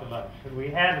hour after lunch. And we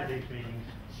had at these meetings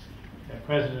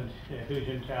President Hu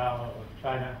Jintao of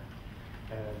China,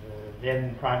 the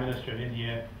then Prime Minister of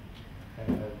India,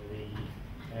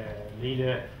 the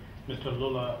leader, Mr.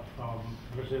 Lula from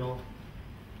Brazil,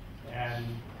 and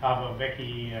Thabo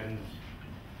Mbeki, and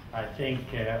I think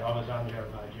Obasanjo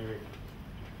of Nigeria.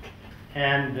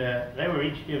 And they were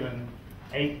each given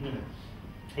 8 minutes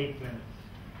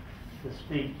to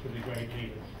speak to the great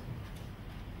leaders.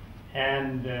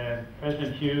 And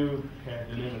President Hu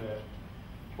delivered a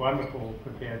wonderful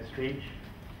prepared speech.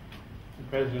 The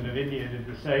President of India did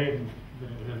the same, but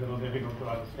it was a little difficult to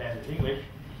understand his English,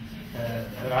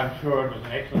 but I'm sure it was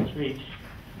an excellent speech.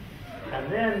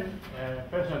 And then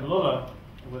President Lula,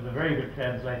 with a very good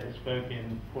translator, spoke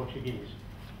in Portuguese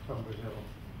from Brazil.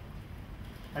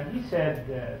 And he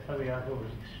said something I thought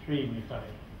was extremely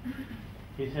funny.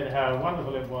 He said how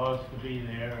wonderful it was to be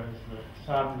there as the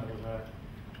son of a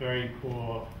very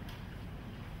poor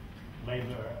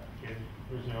laborer in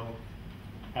Brazil,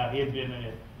 how he had been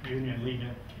a union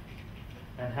leader,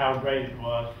 and how great it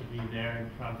was to be there in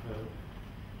front of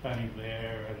Tony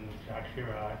Blair and Jacques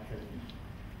Chirac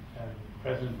and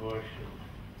President Bush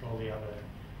and all the other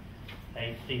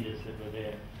 8 leaders that were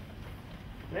there.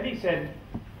 Then he said,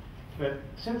 but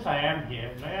since I am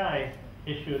here, may I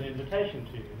issue an invitation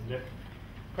to you that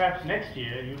perhaps next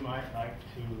year you might like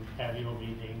to have your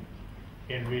meeting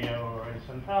in Rio or in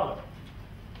Sao Paulo,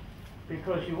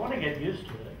 because you want to get used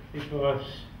to it, because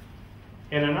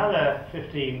in another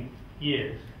 15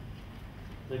 years,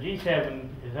 the G7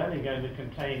 is only going to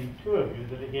contain two of you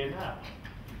that are here now,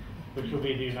 which will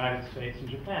be the United States and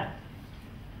Japan.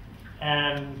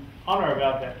 And on or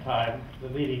about that time, the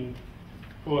leading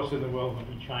force in the world will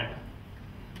be China.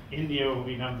 India will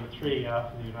be number 3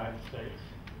 after the United States.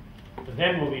 But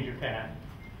then will be Japan.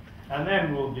 And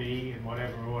then will be, in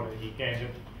whatever order he gave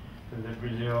it, the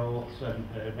Brazils and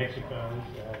the Mexicos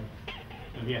and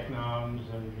the Vietnams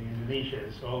and the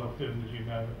Indonesias, all of whom, as you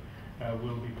know,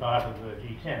 will be part of the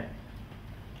G10.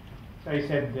 So he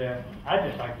said, I'd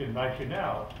just like to invite you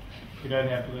now. You don't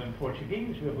have to learn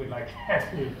Portuguese, but we'd like to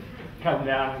have you come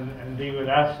down and be with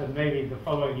us, and maybe the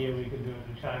following year we can do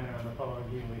it in China, and the following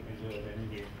year we can do it in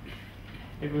India.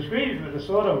 It was greeted with a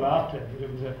sort of laughter, but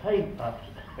it was a faint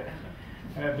laughter,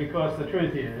 because the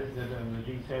truth is that in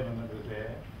the G7 that was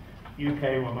there,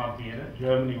 UK will not be in it,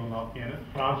 Germany will not be in it,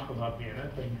 France will not be in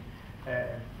it,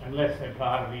 and unless they're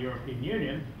part of the European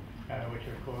Union, which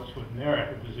of course would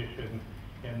merit a position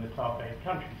in the top 8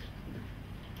 countries.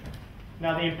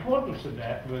 Now, the importance of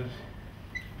that was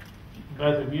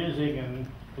both amusing and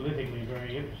politically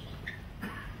very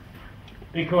interesting,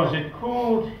 because it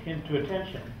called into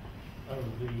attention of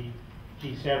the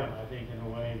G7, I think, in a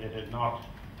way that had not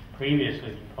previously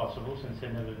been possible, since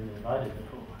they'd never been invited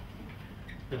before,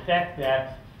 the fact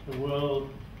that the world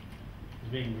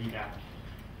is being rebalanced,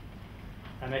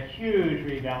 and a huge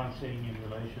rebalancing in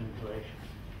relation to Asia.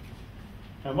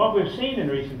 And what we've seen in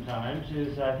recent times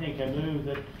is, I think, a move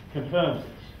that confirms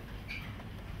this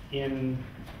in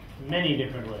many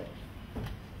different ways.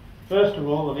 First of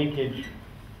all, the linkage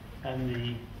and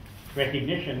the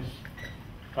recognition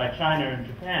by China and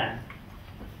Japan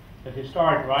that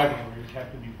historic rivalries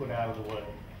have to be put out of the way,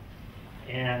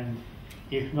 and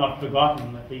if not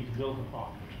forgotten, at least built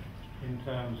upon in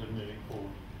terms of moving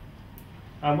forward.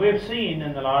 And we've seen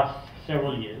in the last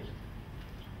several years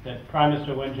that Prime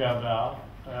Minister Wen Jiabao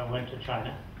went to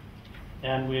China,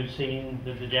 and we've seen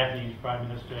that the Japanese Prime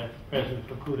Minister, President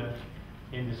Fukuda,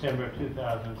 in December of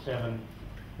 2007,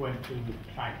 went to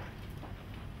China.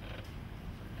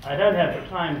 I don't have the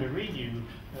time to read you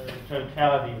the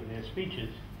totality of their speeches.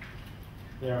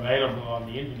 They're available on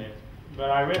the internet,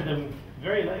 but I read them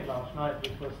very late last night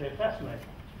because they're fascinating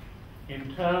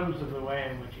in terms of the way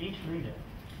in which each leader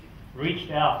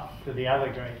reached out to the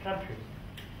other great country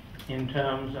in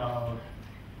terms of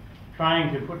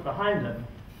trying to put behind them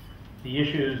the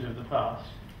issues of the past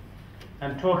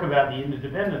and talk about the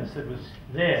interdependence that was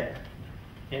there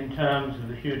in terms of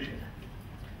the future.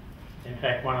 In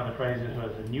fact, one of the phrases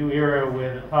was a new era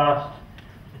where the past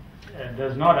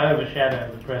does not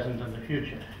overshadow the present and the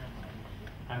future,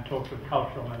 and talks of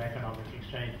cultural and economic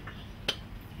exchanges.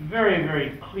 Very,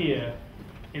 very clear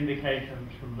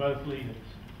indications from both leaders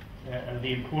of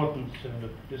the importance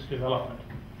of this development.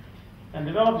 And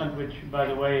development which, by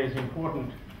the way, is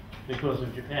important because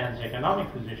of Japan's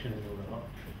economic position in the world,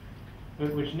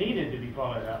 but which needed to be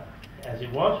followed up, as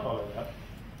it was followed up,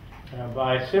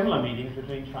 by similar meetings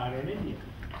between China and India.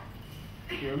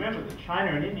 You remember that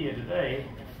China and India today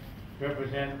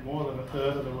represent more than a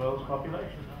third of the world's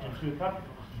population in 2 countries,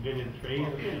 1.3 billion and 1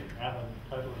 billion, out of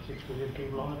a total of 6 billion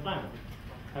people on the planet.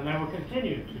 And they will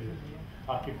continue to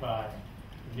occupy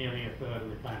nearly a third of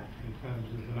the planet in terms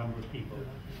of the number of people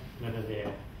that are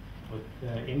there,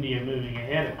 with India moving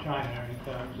ahead of China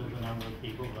in terms of the number of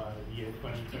people by the year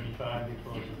 2025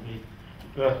 because of the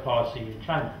birth policy in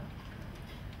China.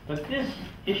 But this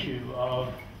issue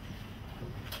of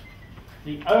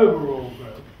the overall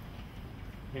growth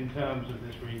in terms of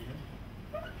this region,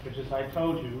 which, as I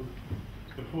told you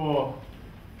before,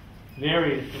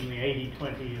 varies from the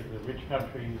 80-20 of the rich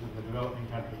countries and the developing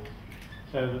countries,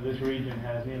 so that this region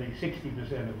has nearly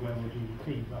 60% of global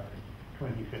GDP by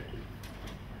 2050.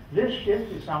 This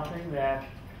shift is something that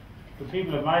for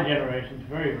people of my generation is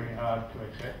very, very hard to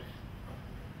accept,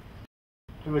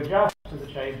 to adjust to the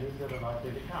changes that are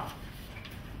likely to come.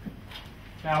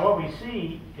 Now, what we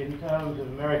see in terms of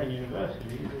American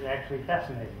universities is actually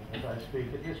fascinating as I speak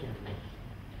at this university.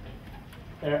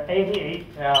 There are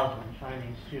 88,000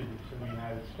 Chinese students in the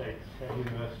United States at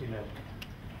university level,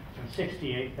 and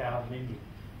 68,000 Indians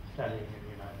studying in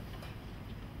the United States.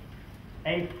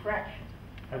 A fraction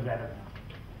of that amount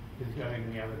is going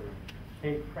in the other direction.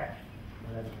 A fraction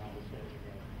of that amount is going in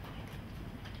the other direction.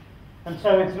 And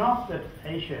so it's not that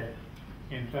Asia,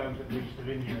 in terms at least of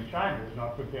India and China, is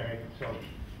not preparing itself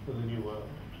for the new world.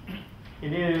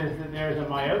 It is that there is a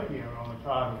myopia on the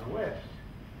part of the West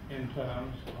in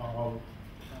terms of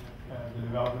the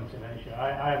developments in Asia.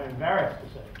 I am embarrassed to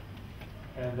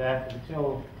say that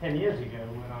until 10 years ago,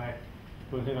 when I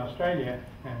was in Australia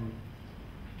and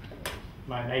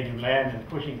my native land and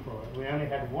pushing for it, we only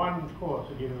had one course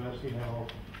at university level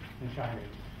in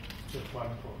Chinese, just one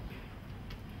course.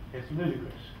 It's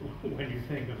ludicrous when you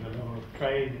think of the level of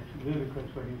trade. It's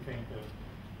ludicrous when you think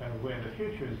of where the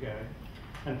future is going.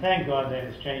 And thank God that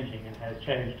is changing and has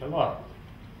changed a lot.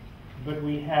 But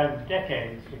we have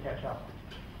decades to catch up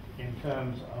in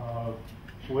terms of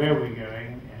where we're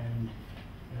going and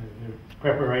the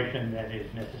preparation that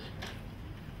is necessary.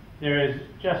 There is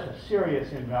just a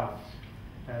serious imbalance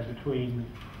between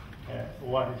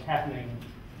what is happening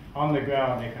on the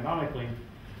ground economically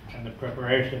and the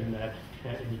preparation that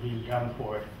is being done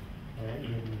for it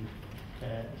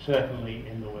certainly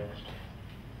in the West.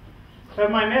 So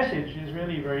my message is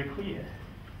really very clear.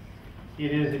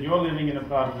 It is that you're living in a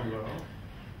part of the world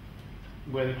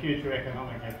where the future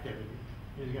economic activity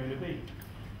is going to be.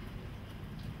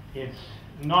 It's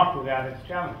not without its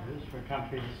challenges for a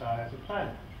country the size of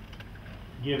China,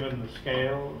 given the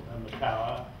scale and the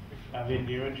power of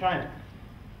India and China.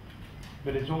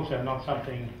 But it's also not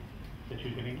something that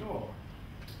you can ignore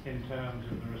in terms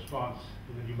of the response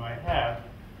that you might have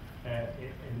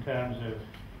in terms of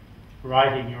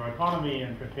righting your economy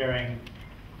and preparing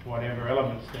whatever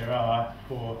elements there are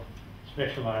for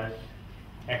specialized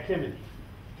activity.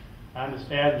 I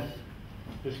understand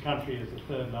that this country is the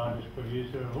third largest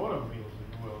producer of automobiles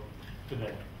in the world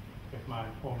today, if my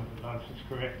informant at lunch is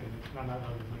correct, and it's none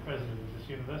other than the president of this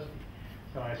university.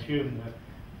 So I assume that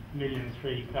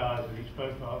 1,000,003 cars that he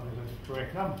spoke of is a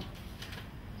correct number.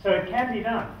 So it can be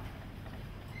done,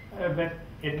 but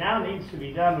it now needs to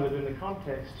be done within the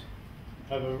context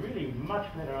of a really much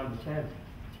better understanding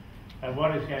of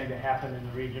what is going to happen in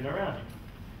the region around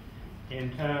you,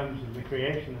 in terms of the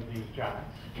creation of these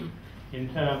giants, in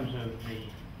terms of the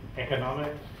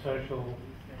economic, social,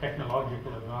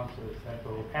 technological advances that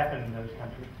will happen in those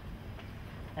countries,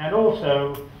 and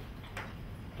also,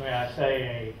 may I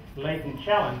say, a latent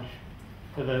challenge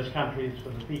for those countries, for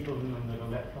the people in them that are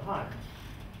left behind,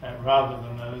 rather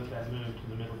than those that move to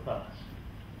the middle class.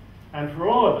 And for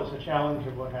all of us, a challenge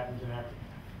of what happens in Africa.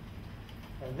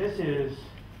 This is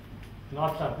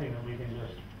not something that we can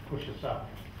just push aside.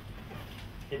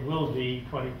 It will be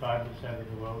 25% of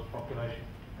the world's population.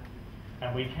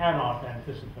 And we cannot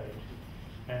anticipate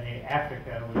an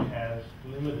Africa which has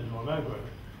limited or no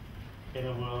growth in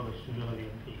a world of stability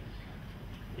and peace.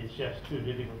 It's just too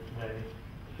difficult today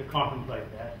to contemplate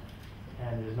that,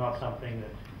 and is not something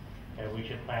that we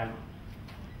should plan on.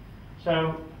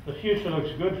 So the future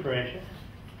looks good for Asia,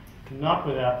 not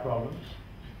without problems,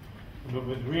 but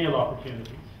with real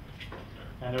opportunities,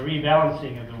 and a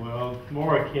rebalancing of the world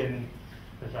more akin,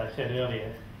 as I said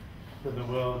earlier, to the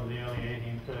world of the early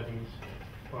 1830s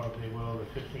or the world of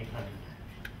 1500.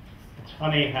 It's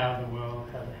funny how the world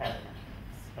has a habit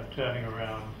of turning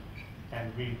around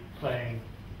and replaying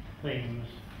themes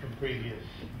from previous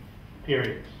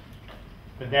periods.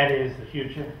 But that is the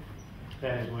future,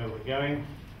 that is where we're going.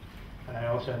 And I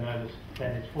also noticed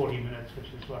that it's 40 minutes,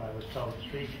 which is what I was told to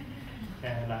speak.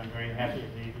 And I'm very happy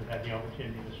indeed to have the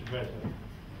opportunity, Mr. President,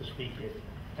 to speak here.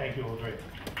 Thank you all very much.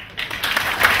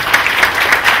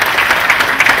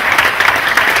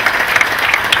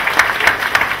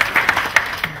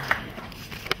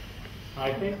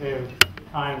 I think there's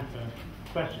time for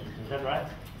questions, is that right?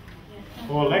 Yes.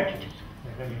 Or lectures,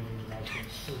 if anyone would like to.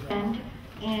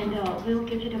 And we'll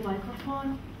give you the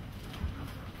microphone.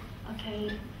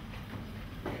 Okay.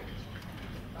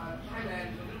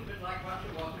 Thailand is a little bit like Russia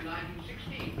was in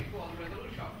 1916, before the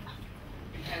revolution.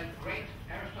 It had great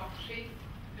aristocracy,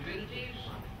 divinities,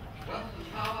 wealth and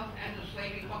power, and a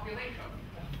slaving population.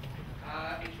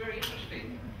 It's very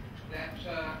interesting that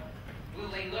will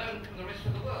they learn from the rest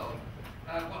of the world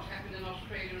what's happened in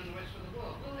Australia and the rest of the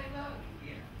world? Will they learn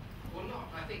here or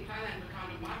not? I think Thailand is a kind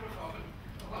of microcosm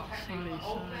of what's happening on the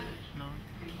whole planet.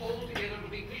 It's all together a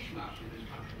big mishmash in this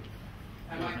country.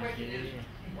 And my question is,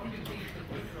 what do you think the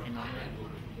future of Thailand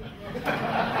will be?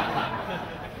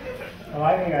 Well,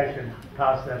 I think I should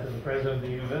pass that to the president of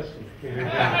the university to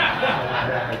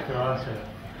answer.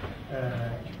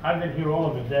 I've been here all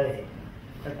of the day.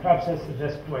 Perhaps that's the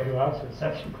best way to answer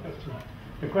such a question.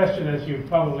 The question, as you've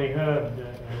probably heard,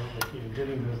 if you're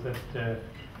dealing with, that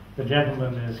the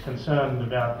gentleman is concerned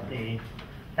about the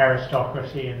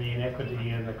aristocracy and the inequity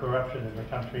and the corruption in the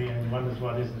country, and wonders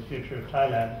what is the future of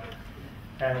Thailand.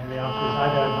 And the answer is, I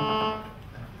don't know.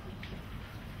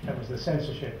 That was the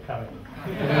censorship coming.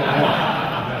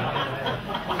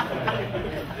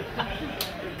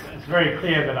 It's very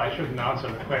clear that I shouldn't answer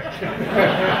the question.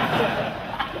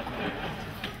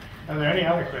 Are there any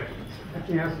other questions?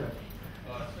 Yes, sir.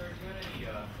 Sir, do you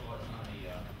have any thoughts on the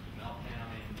meltdown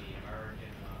in the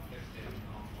American fixed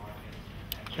income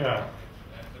markets? Sure.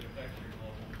 That could affect your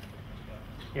global stuff.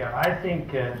 Yeah, I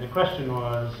think the question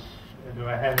was, do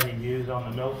I have any views on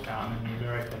the meltdown in the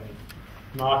American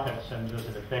markets, and does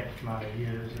it affect my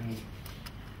views?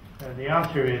 And the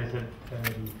answer is that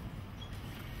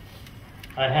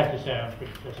I'd have to say I'm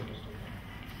pretty pessimistic.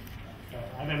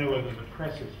 I don't know whether the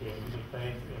press is here, but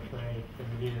if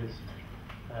it is,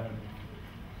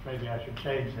 maybe I should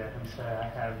change that and say I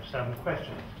have some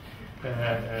questions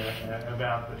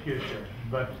about the future.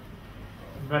 But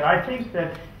I think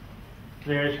that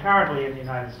there is currently in the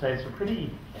United States a pretty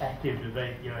active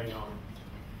debate going on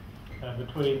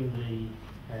between the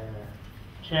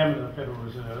chairman of the Federal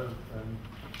Reserve and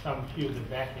some few that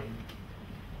back him,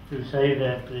 who say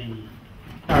that the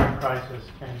current crisis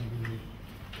can be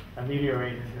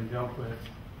ameliorated and dealt with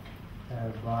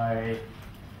by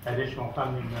additional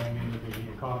funding going into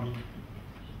the economy,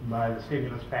 by the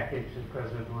stimulus package that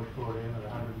President Bush brought in of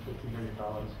 $150 million,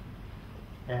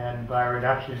 and by a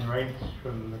reduction in rates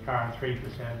from the current 3%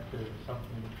 to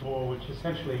something more, which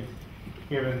essentially,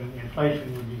 given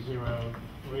inflation, would be zero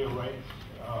real rates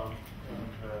of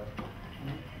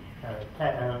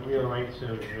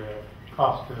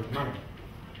cost of money.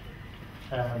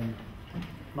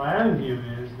 My own view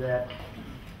is that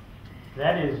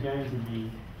that is going to be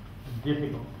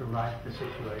difficult to right the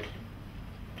situation,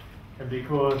 and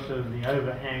because of the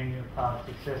overhang of past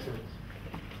successes,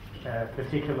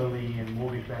 particularly in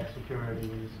mortgage-backed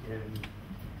securities,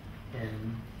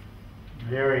 in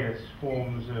various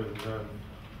forms of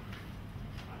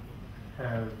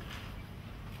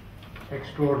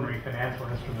extraordinary financial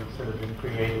instruments that have been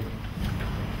created,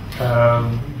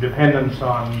 dependence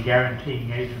on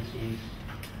guaranteeing agencies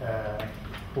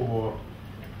for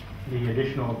the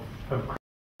additional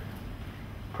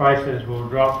prices will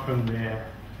drop from their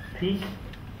peak,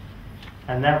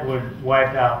 and that would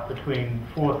wipe out between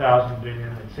 4,000 billion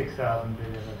and 6,000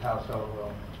 billion of household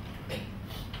wealth.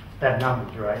 That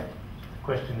number's right. The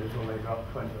question is, will they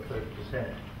drop 20 or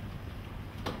 30%?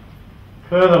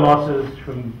 Further losses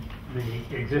from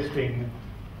the existing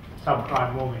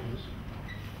subprime mortgages,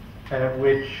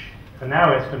 which are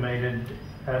now estimated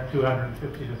at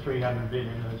 250 to 300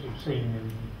 billion, as you've seen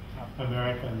in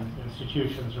American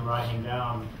institutions are writing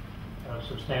down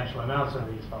substantial amounts of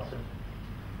these losses.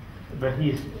 But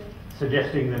he's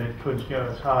suggesting that it could go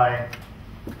as high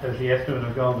as the estimate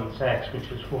of Goldman Sachs, which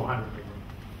is 400 billion.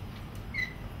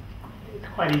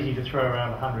 It's quite easy to throw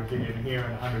around 100 billion here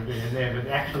and 100 billion there, but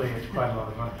actually it's quite a lot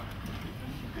of money.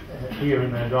 Here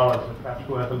in their dollars are perhaps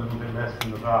worth a little bit less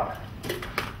than the baht,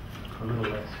 a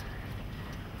little less.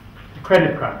 The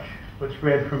credit crunch, which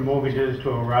spread from mortgages to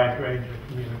a wide range of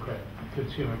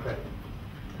consumer credit.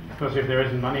 Because if there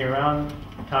isn't money around,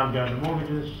 can't go into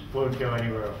mortgages, won't go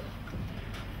anywhere else.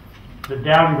 The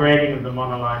downgrading of the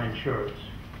monoline insurers,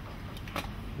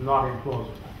 not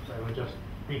implausible. They would just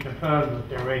be confirmed with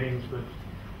their ratings, but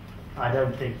I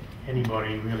don't think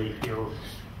anybody really feels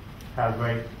how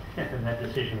great that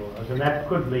decision was. And that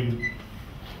could lead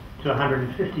to a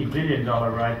 $150 billion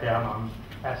write-down on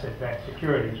asset-backed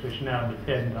securities, which now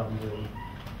depend on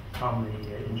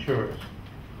the insurers.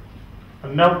 A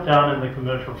meltdown in the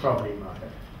commercial property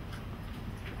market.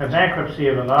 A bankruptcy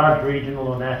of a large regional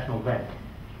or national bank,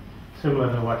 similar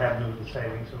to what happened with the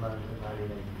savings and loans in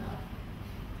 1989.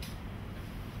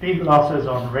 Big losses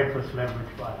on reckless leverage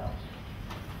buyouts.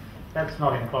 That's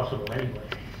not impossible anyway,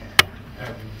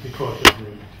 because of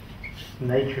the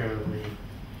nature of the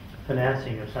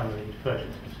financing of some of these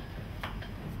purchases.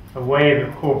 A wave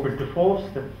of corporate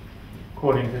defaults that,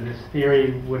 according to this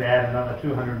theory, would add another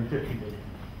 250 billion.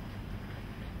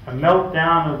 A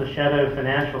meltdown of the shadow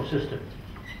financial system,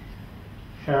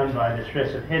 shown by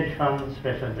distress of hedge funds,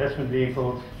 special investment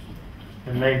vehicles,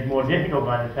 and made more difficult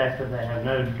by the fact that they have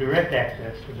no direct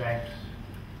access to banks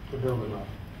to build them up.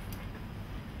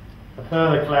 A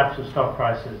further collapse of stock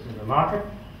prices in the market,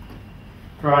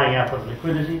 drying up of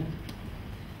liquidity,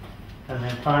 and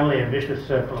then finally a vicious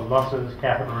circle of losses,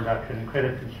 capital reduction,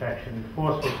 credit contraction,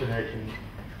 forced liquidation,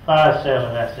 fire sale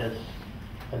of assets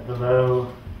at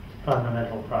below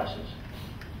fundamental prices.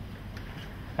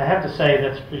 I have to say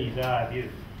that's a pretty dire view.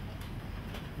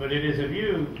 But it is a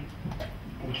view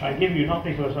which I give you not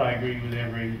because I agree with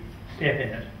every step in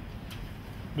it,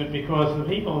 but because the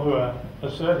people who are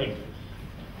asserting this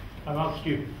are not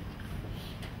stupid.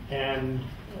 And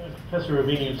Professor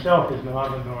Rabini himself is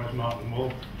neither, nor is Martin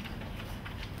Wolf.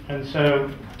 And so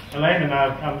Elaine and I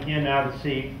have come here now to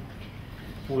see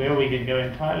where we can go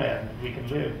in Thailand and we can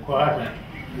live quietly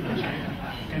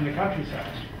in the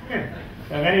countryside.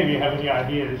 So if any of you have any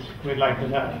ideas, we'd like to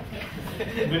know.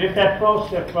 But if that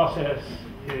 12-step process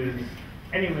is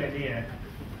anywhere near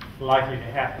likely to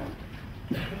happen,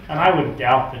 and I would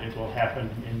doubt that it will happen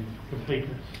in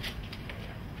completeness.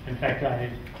 In fact,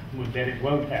 I would bet it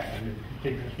won't happen in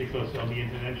completeness because there'll be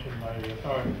intervention by the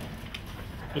authorities.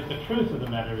 But the truth of the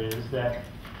matter is that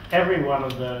every one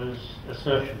of those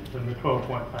assertions in the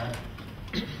 12-point plan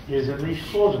is at least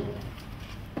plausible.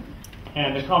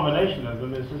 And the combination of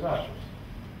them is disastrous.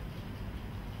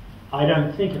 I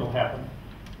don't think it'll happen,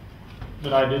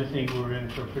 but I do think we're in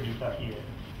for a pretty tough year.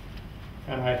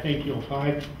 And I think you'll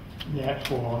find that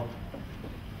for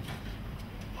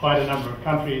quite a number of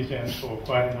countries and for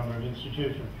quite a number of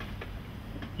institutions,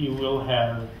 you will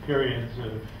have periods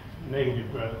of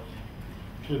negative growth,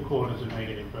 2 quarters of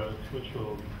negative growth, which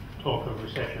will talk of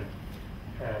recession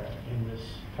in this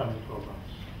coming 12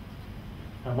 months.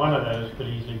 And one of those could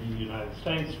easily be the United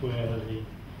States, where the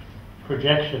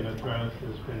projection of growth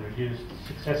has been reduced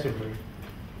successively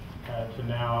to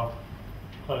now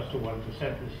close to 1%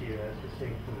 this year, as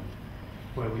distinct from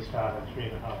where we started,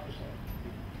 3.5%.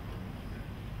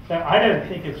 So I don't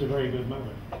think it's a very good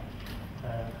moment.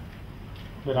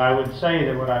 But I would say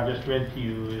that what I've just read to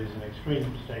you is an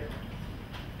extreme statement,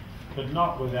 but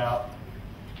not without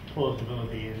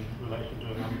plausibility in relation to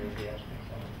a number of the aspects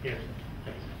of it. Yes,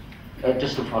 thanks.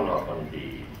 Just to follow up on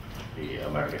the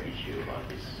American issue on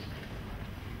this,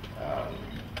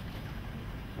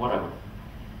 what I would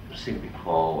simply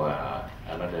call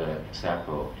another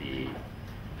example of the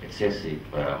excessive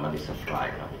money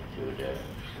supply coming to the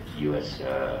U.S.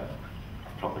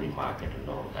 property market and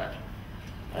all that.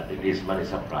 I think this money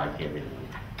supply came in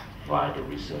via the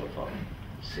reserve from,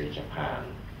 say, Japan,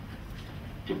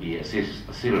 to be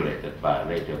accelerated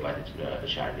later by the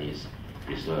Chinese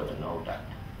reserve and all that.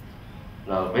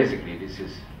 Now, basically, this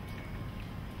is,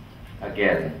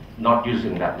 again, not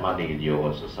using that money in your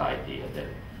own society and then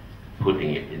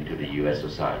putting it into the U.S.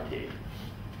 society,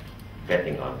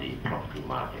 betting on the property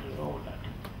market and all that.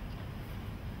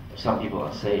 Some people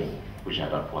are saying, which I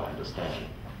don't quite understand,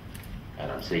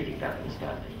 and I'm seeking that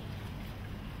understanding,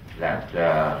 that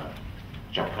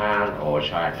Japan or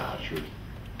China should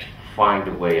find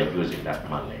a way of using that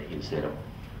money instead of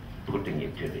putting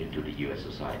it into the U.S.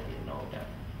 society and all that.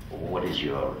 What is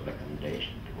your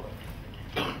recommendation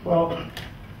to work? Well,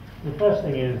 the first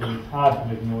thing is it's hard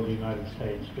to ignore the United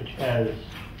States, which has,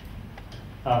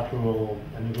 after all,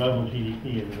 and the global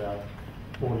GDP is about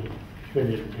 40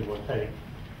 trillion, give or take,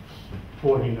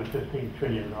 14 or 15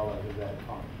 trillion dollars of that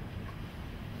economy.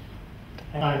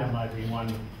 China might be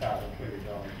 $1,000 trillion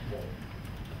today.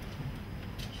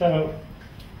 So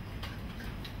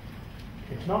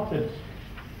it's not that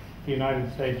the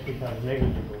United States becomes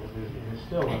negligible. It is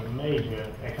still a major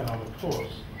economic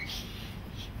force.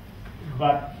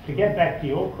 But to get back to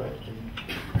your question,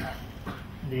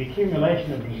 the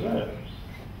accumulation of reserves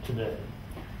today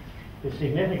is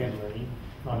significantly,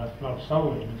 not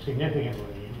solely, but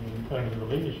significantly in terms of the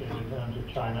leadership, in terms of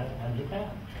China and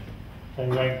Japan. They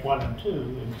rank 1 and 2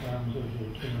 in terms of the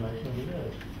accumulation of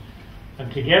reserves.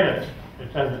 And together,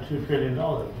 it's over $2 trillion,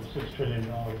 or $6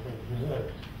 trillion of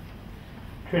reserves.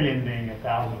 Trillion being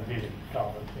 1,000 billion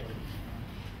dollars.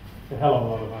 It's a hell of a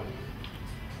lot of money.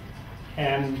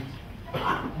 And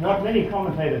what many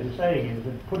commentators are saying is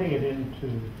that putting it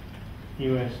into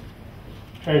U.S.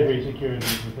 Treasury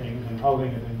securities and things and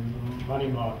holding it in money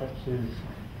markets is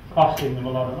costing them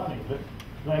a lot of money. But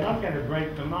they're not going to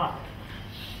break the market.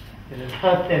 It has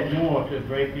hurt them more to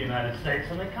break the United States,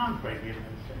 and they can't break the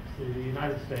United States. The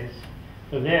United States,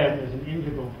 for them, is an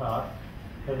integral part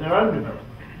of their own development.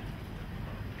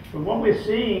 But what we're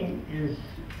seeing is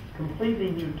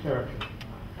completely new territory.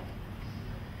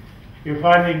 You're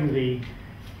finding the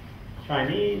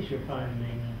Chinese, you're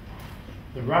finding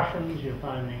the Russians, you're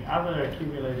finding other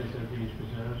accumulators of these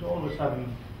reserves, all of a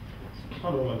sudden,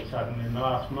 not all of a sudden, in the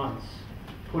last months,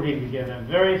 putting together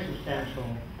very substantial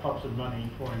pots of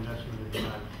money for investment in the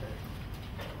United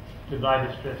States, to buy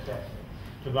distressed assets,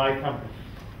 to buy companies,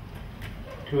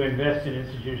 to invest in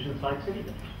institutions like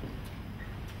Citibank.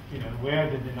 You know, where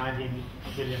did the $19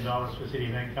 billion for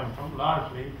Citibank come from?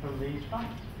 Largely from these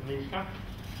funds, from these countries.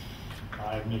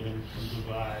 5 million from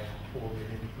Dubai, 4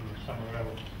 million from somewhere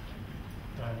else.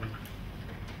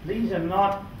 These are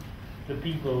not the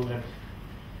people that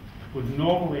would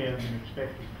normally have been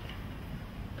expected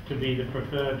to be the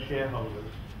preferred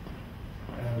shareholders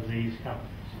of these companies.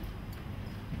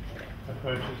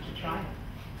 Approaches to China,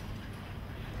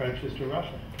 approaches to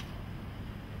Russia.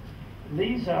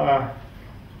 These are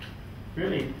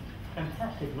really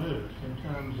fantastic moves in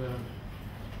terms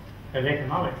of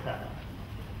economic power.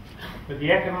 But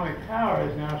the economic power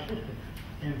is now shifting.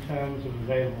 in terms of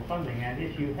available funding. And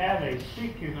if you have a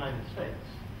sick United States,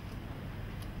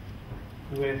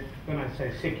 when I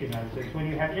say sick United States, when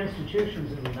you have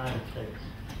institutions in the United States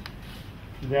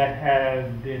that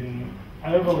have been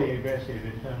overly aggressive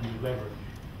in terms of leverage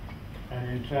and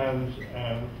in terms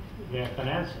of their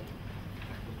financing,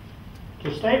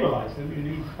 to stabilize them, you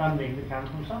need funding to come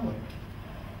from somewhere.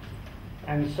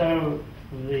 And so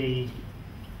the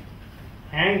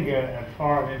anger at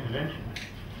foreign intervention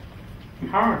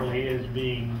currently is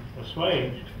being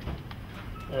assuaged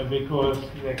because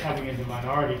they're coming into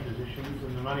minority positions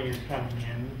and the money is coming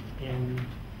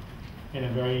in a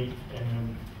very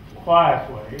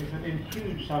quiet way, but in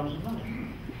huge sums of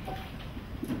money.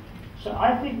 So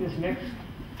I think this next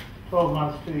 12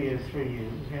 months, 2 years, 3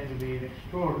 years is going to be an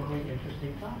extraordinarily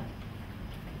interesting time,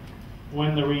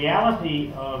 when the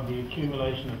reality of the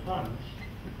accumulation of funds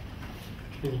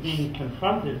is being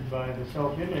confronted by the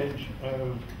self-image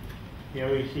of the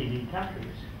OECD countries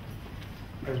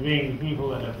as being the people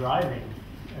that are driving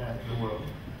the world,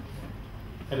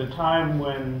 at a time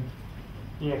when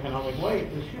the economic weight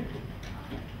is shifting.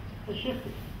 It's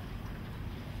shifting.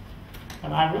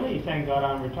 And I really thank God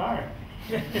I'm retired.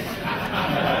 Because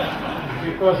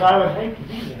I would hate to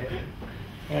be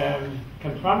there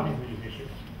confronting these issues.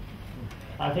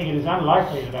 I think it is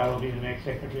unlikely that I will be the next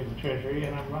Secretary of the Treasury,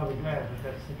 and I'm rather glad that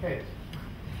that's the case.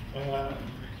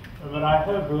 But I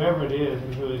hope whoever it is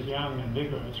and who is young and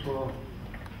vigorous will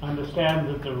understand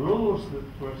that the rules that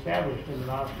were established in the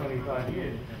last 25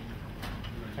 years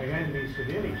are going to be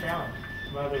severely challenged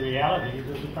by the realities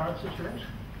of the current situation.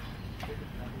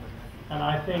 And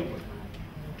I think,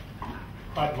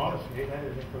 quite modestly, that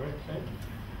is a correct statement.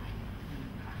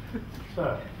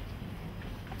 So,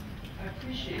 I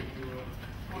appreciate your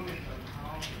comment on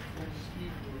how the full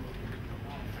speed will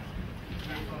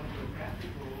based on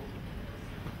geographical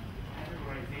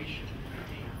categorization.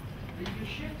 If you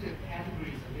shift the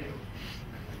categories a little, in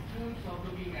terms of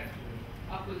looking at the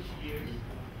upper tiers,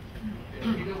 the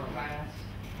middle class.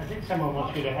 I think someone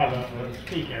wants you to have a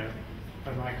speaker,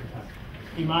 a microphone.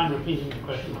 Do you mind repeating the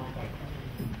question?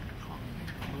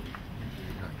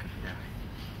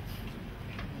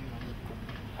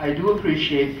 I do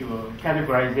appreciate your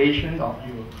categorization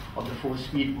of the full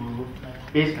speed world,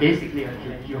 based basically on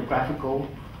geographical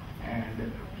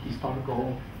and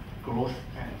historical growth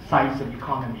and size of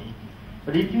economy.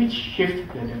 But if you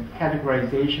shift the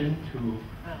categorization to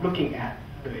looking at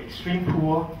the extreme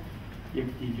poor, if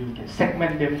you can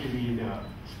segment them to be the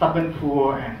stubborn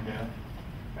poor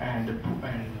and the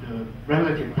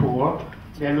relative poor,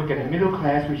 then look at the middle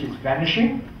class, which is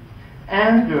vanishing,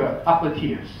 and the upper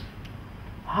tiers.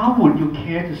 How would you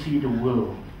care to see the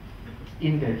world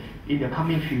in the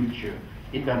coming future,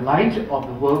 in the light of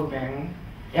the World Bank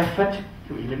effort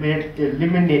to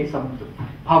eliminate some of the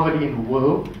poverty in the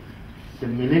world, the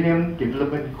Millennium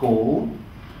Development Goal?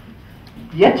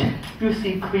 Yet you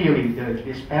see clearly the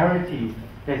disparity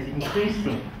that is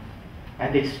increasing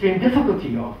and the extreme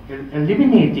difficulty of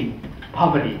eliminating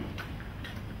poverty.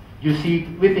 You see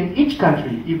within each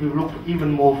country, if you look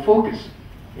even more focused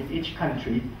in each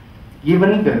country,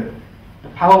 given the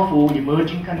powerful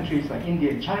emerging countries like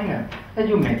India and China that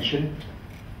you mentioned,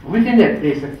 within it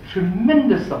there's a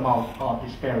tremendous amount of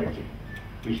disparity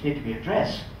which need to be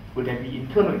addressed. Would there be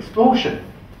internal explosion?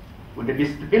 Would there be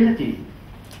stability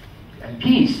and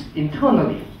peace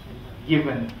internally,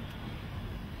 given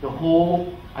the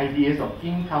whole ideas of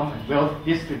income and wealth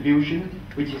distribution,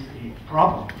 which is a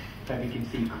problem that we can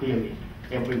see clearly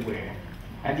everywhere.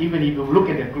 And even if you look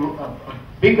at a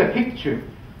bigger picture,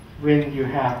 when you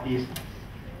have this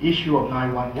issue of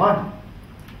 911,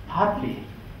 partly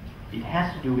it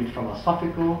has to do with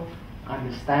philosophical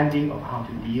understanding of how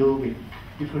to deal with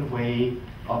different way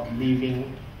of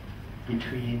living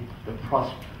between the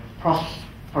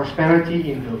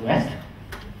prosperity in the West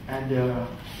and the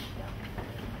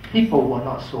people who are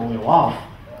not so well off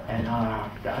and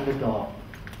are the underdog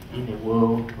in a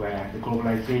world where the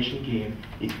globalization game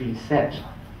is being set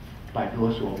by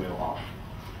those who are well off.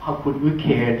 How could we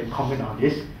care to comment on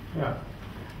this? Yeah.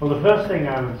 Well, the first thing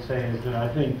I would say is that I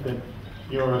think that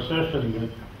your assertion that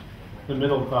the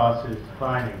middle class is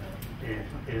declining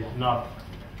is not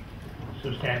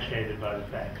substantiated by the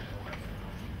facts.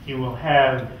 You will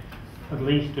have at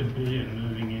least 1 billion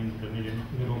moving into the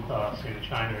middle class in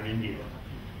China and India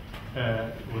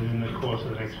within the course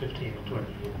of the next 15 or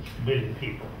 20 years. 1 billion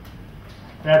people.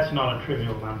 That's not a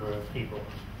trivial number of people.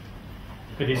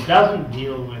 But it doesn't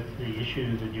deal with the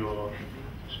issue that you're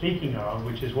speaking of,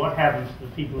 which is what happens to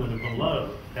the people that are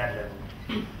below that level.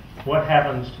 What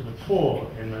happens to the poor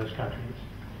in those countries?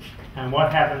 And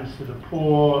what happens to the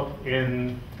poor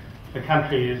in the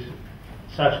countries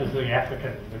such as the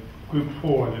African, the Group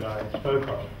 4 that I spoke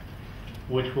of,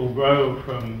 which will grow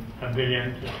from 1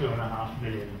 billion to 2.5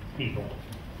 billion people.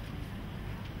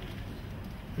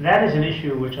 That is an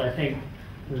issue which I think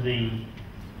the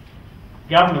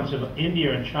governments of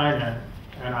India and China,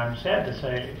 and I'm sad to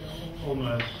say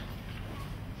almost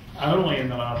only in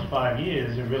the last 5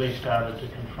 years, have really started to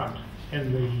confront.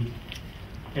 In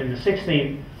the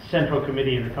 16th Central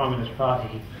Committee of the Communist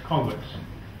Party Congress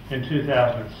in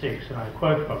 2006, and I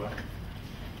quote from it,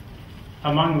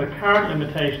 "Among the current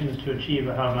limitations to achieve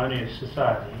a harmonious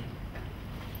society,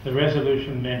 the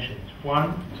resolution mentions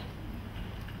 1.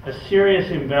 A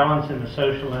serious imbalance in the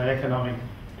social and economic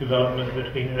development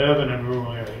between urban and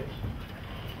rural areas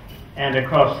and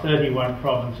across 31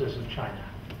 provinces of China."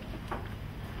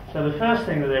 So the first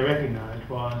thing that they recognized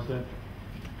was that,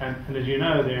 and as you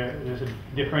know, there's a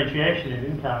differentiation in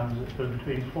incomes of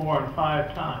between 4 and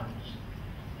 5 times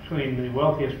between the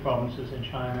wealthiest provinces in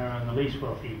China and the least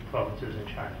wealthy provinces in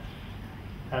China.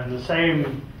 And the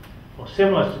same or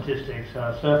similar statistics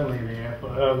are certainly there for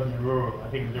urban and rural. I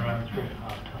think it's around 3.5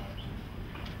 times.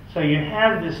 So you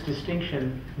have this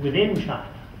distinction within China,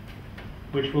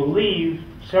 which will leave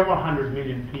several hundred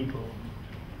million people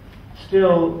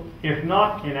still, if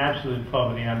not in absolute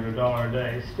poverty under $1 a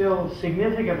day, still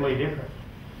significantly different,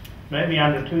 maybe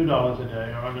under $2 a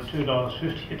day or under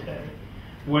 $2.50 a day,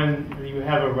 when you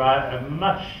have a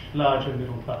much larger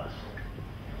middle class.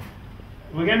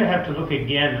 We're going to have to look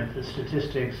again at the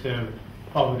statistics of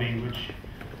poverty, which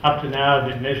up to now have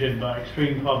been measured by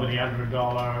extreme poverty under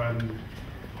 $1 and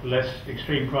less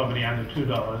extreme poverty under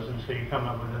 $2, and so you come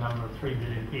up with a number of 3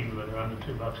 billion people that are under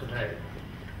 $2 a day.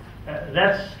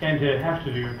 That's going to have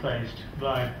to be replaced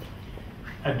by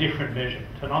a different measurement.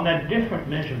 And on that different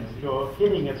measurement, you're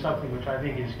hitting at something which I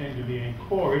think is going to be a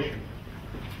core issue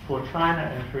for China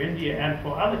and for India and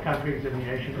for other countries in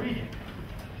the Asian region.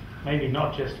 Maybe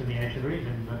not just in the Asian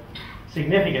region, but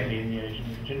significantly in the Asian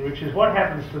region, which is what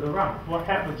happens to the rump, what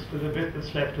happens to the bit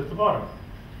that's left at the bottom.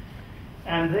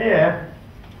 And there,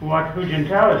 what Hu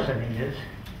Jintao is saying is,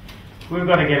 we've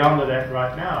got to get onto that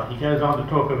right now. He goes on to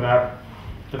talk about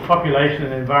the population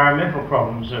and environmental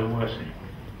problems are worsening.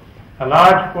 A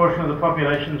large portion of the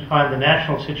populations find the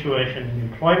national situation in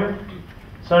employment,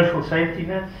 social safety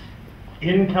nets,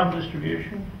 income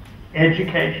distribution,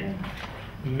 education,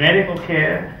 medical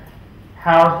care,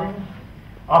 housing,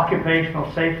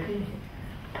 occupational safety,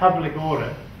 public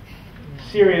order,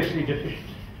 seriously deficient.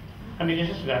 I mean, you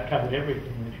just about covered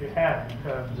everything that you have in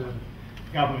terms of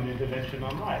government intervention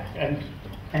on life.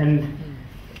 And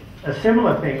a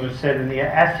similar thing was said in the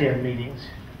ASEAN meetings,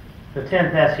 the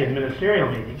 10th ASEAN ministerial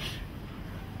meetings,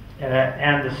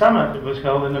 and the summit that was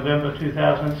held in November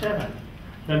 2007.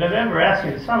 The November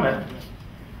ASEAN summit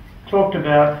talked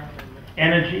about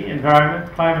energy,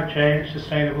 environment, climate change,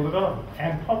 sustainable development,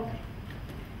 and poverty.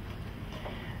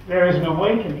 There is an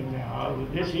awakening now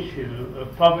with this issue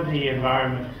of poverty,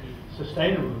 environment,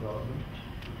 sustainable development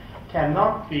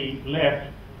cannot be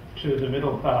left to the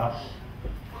middle class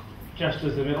just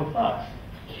as the middle class.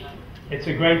 It's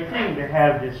a great thing to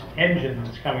have this engine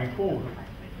that's coming forward.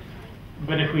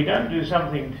 But if we don't do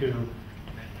something to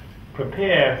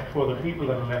prepare for the people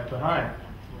that are left behind,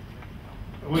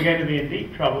 we're going to be in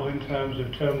deep trouble in terms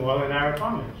of turmoil in our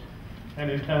economies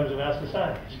and in terms of our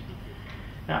societies.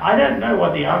 Now, I don't know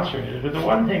what the answer is, but the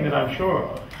one thing that I'm sure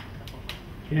of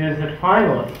is that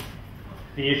finally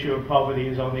the issue of poverty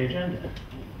is on the agenda.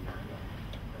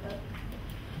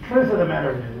 The truth of the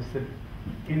matter is that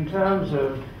in terms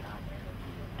of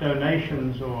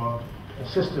donations or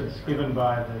assistance given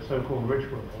by the so-called rich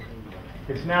world,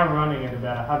 it's now running at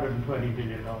about $120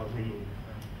 billion a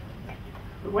year.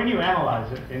 But when you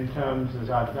analyze it in terms, as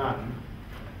I've done,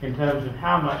 in terms of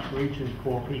how much reaches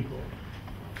poor people,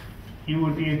 you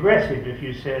would be aggressive if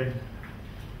you said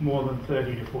more than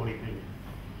 30 to 40 billion.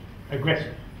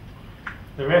 Aggressive.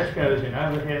 The rest goes in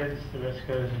overheads, the rest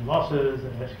goes in losses, the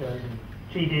rest goes in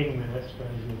cheating, the rest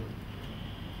goes in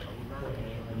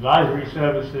advisory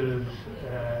services.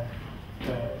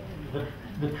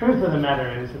 The truth of the matter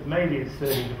is that maybe it's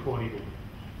 30 to 40 billion.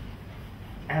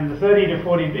 And the 30 to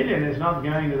 40 billion is not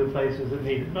going to the places that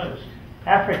need it most.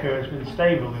 Africa has been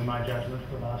stable, in my judgment,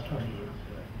 for the last 20 years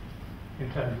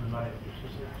in terms of the money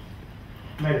which is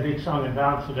there. Made a big song and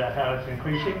dance about how it's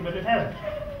increasing, but it hasn't.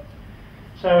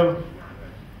 So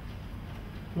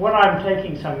what I'm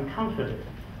taking some comfort in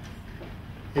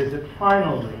is that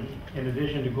finally, in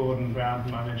addition to Gordon Brown,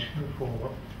 whom I mentioned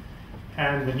before,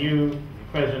 and the new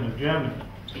president of Germany,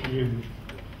 the new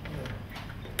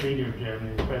leader of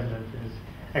Germany, the president is,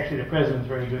 actually the president's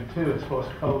very good too, it's Horst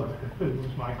Kohler, who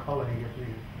was my colleague at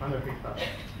the Monetary Fund.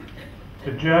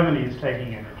 but Germany is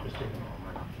taking an interest in it.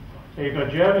 So you've got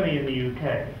Germany and the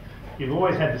UK. You've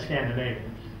always had the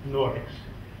Scandinavians, the Nordics,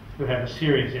 who have a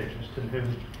serious interest and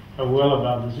who are well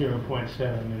above the 0.7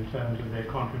 in terms of their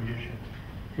contribution.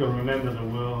 If you'll remember, the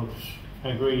world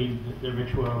agreed that the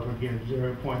rich world would give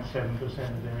 0.7%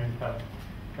 of their income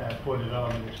for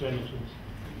development expenditures.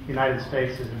 The United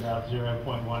States is about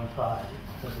 0.15 at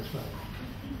this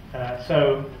moment.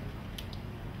 So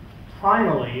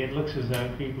finally, it looks as though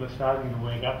people are starting to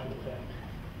wake up to the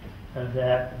fact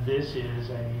that this is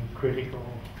a critical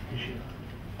issue.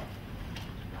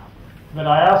 But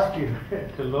I ask you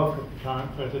to look at the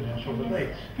current presidential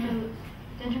debates.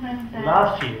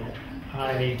 Last year,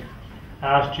 I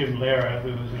asked Jim Lehrer,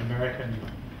 who was an American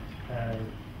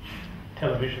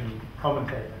television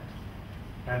commentator,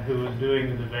 and who was doing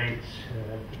the debates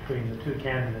between the two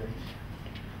candidates,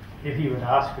 if he would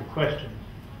ask a question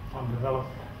on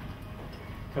development.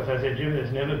 Because I said, Jim,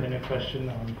 there's never been a question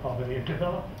on poverty and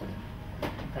development.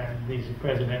 And these are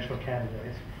presidential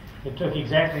candidates. It took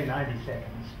exactly 90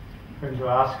 seconds for him to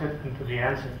ask it and to be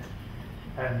answered.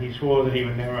 And he swore that he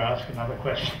would never ask another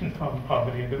question on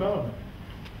poverty and development.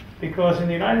 Because in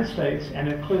the United States, and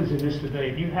it includes in this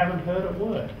debate, you haven't heard a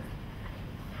word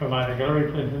from either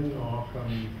Hillary Clinton or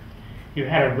from... You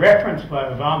had a reference by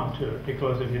Obama to it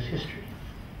because of his history.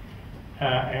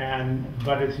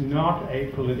 But it's not a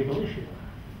political issue.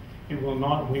 It will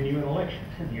not win you an election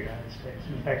in the United States.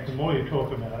 In fact, the more you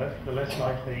talk about it, the less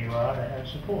likely you are to have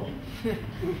support.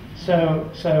 So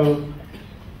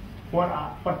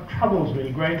what troubles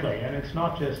me greatly, and it's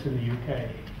not just in the UK,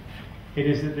 it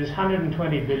is that this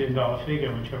 $120 billion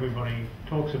figure, which everybody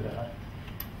talks about,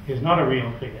 is not a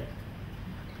real figure.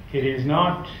 It is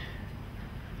not,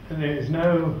 there is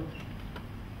no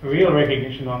real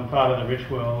recognition on the part of the rich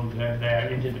world that they are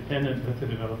interdependent with the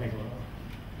developing world.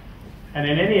 And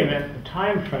in any event, the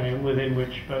time frame within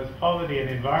which both poverty and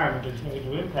environment is going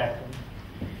to impact them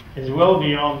is well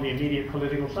beyond the immediate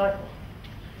political cycle.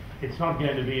 It's not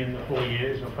going to be in the 4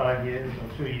 years or 5 years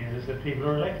or 2 years that people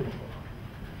are elected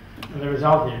for. And the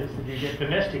result is that you get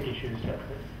domestic issues dealt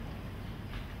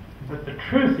with. But the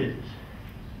truth is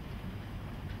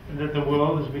that the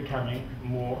world is becoming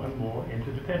more and more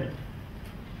interdependent.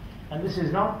 And this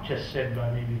is not just said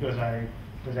by me because I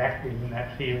was active in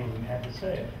that field and had to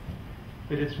say it,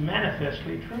 but it's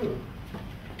manifestly true.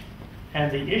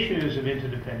 And the issues of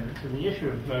interdependence and the issue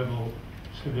of global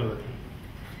stability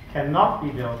cannot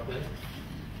be dealt with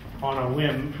on a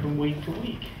whim from week to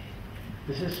week.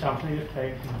 This is something that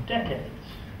takes decades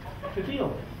to deal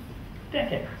with.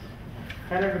 Decades.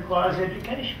 And it requires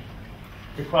education.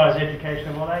 It requires education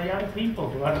of all our young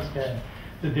people to understand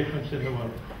the difference in the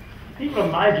world. People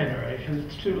of my generation,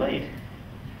 it's too late.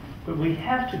 But we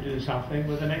have to do something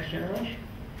with the next generation.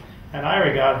 And I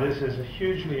regard this as a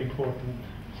hugely important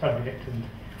subject, and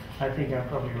I think I'm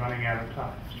probably running out of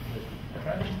time.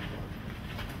 Okay?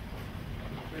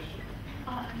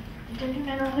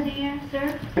 Gentleman over there,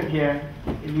 sir. Here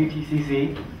in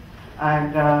UTCC,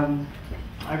 and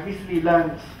I recently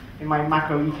learned in my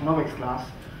macroeconomics class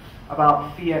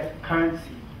about fiat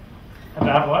currency.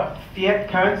 About what? Fiat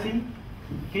currency?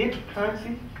 Fiat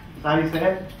currency? Is that how you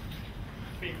say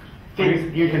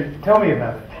it? You can tell me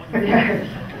about it.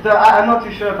 Yeah. So I'm not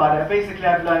too sure about it. Basically,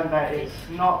 I've learned that it's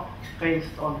not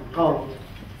based on gold,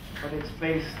 but it's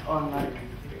based on like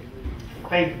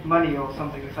fake money or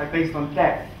something. It's like based on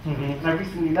debt. Mm-hmm. And I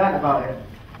recently learned about it.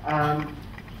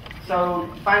 So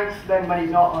banks lend money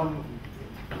not on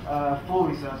full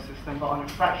reserve system, but on a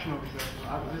fractional reserve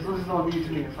system. This is all new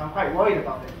to me, so I'm quite worried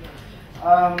about it.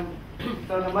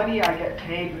 So the money I get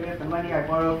paid with, the money I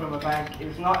borrow from a bank,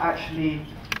 is not actually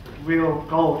real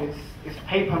gold. It's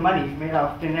paper money made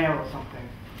out of thin air or something.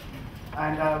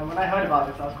 And when I heard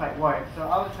about this, I was quite worried. So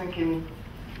I was thinking,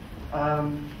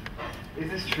 is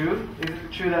this true? Is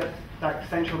it true that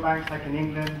central banks like in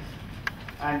England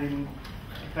and in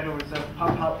the Federal Reserve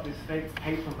pump out this fake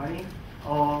paper money?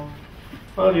 Or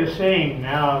well, you're seeing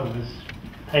now this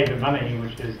paper money,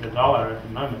 which is the dollar at the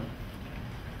moment,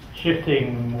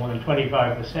 shifting more than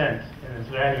 25% in its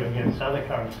value against other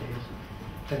currencies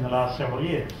in the last several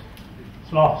years.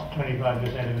 It's lost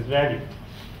 25% of its value.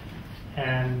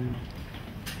 And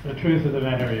the truth of the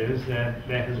matter is that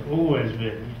there has always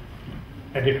been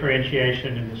a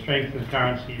differentiation in the strength of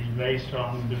currencies based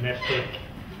on domestic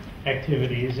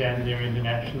activities and their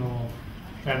international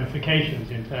ramifications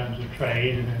in terms of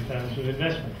trade and in terms of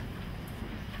investment.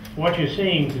 What you're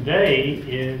seeing today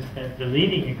is that the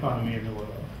leading economy in the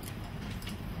world,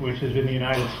 which has been the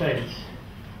United States,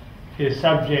 is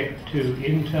subject to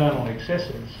internal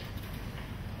excesses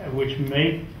which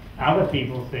make other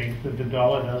people think that the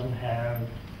dollar doesn't have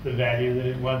the value that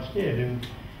it once did.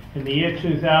 In the year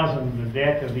 2000, the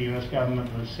debt of the US government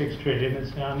was $6 trillion.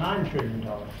 It's now $9 trillion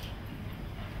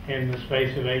in the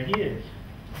space of 8 years.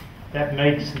 That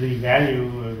makes the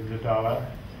value of the dollar,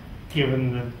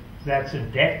 given that that's a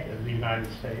debt of the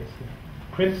United States that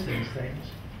prints these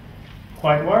things,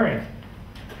 quite worrying.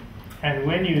 And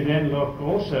when you then look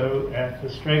also at the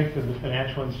strength of the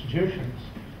financial institutions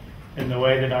in the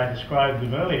way that I described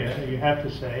them earlier, you have to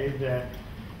say that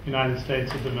the United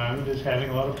States at the moment is having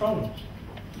a lot of problems.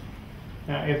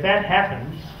 Now, if that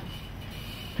happens,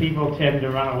 people tend to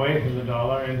run away from the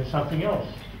dollar into something else.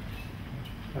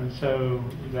 And so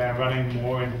they're running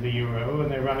more into the euro,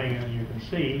 and they're running, as you can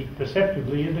see,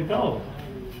 perceptibly into gold.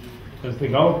 Because the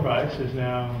gold price is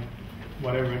now,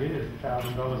 whatever it is,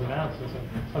 $1,000 an ounce or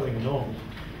something enormous.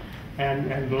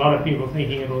 And a lot of people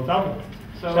thinking it'll double.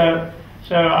 So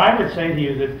I would say to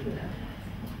you that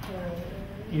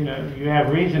you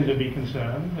have reason to be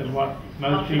concerned, and what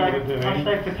most people are doing. How should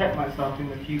I protect myself in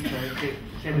the future if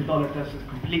say the dollar does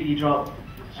completely drop?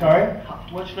 Sorry?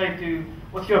 What should I do?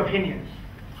 What's your opinion?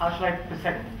 How should I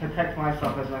protect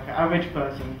myself as like an average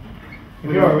person?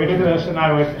 If you're a rich person,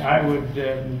 I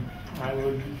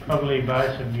would probably buy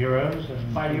some euros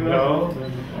and some gold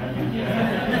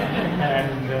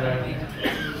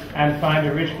and find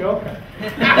a rich girlfriend.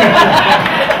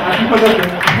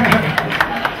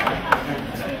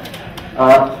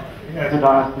 Could I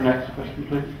ask the next question,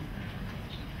 please?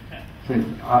 Since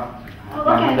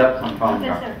my hand up some time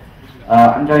ago.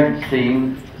 I'm David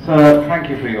Steen. Sir, thank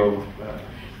you for your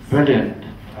brilliant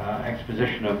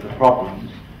exposition of the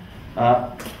problems.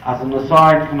 As an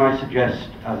aside, can I suggest,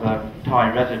 as a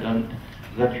Thai resident,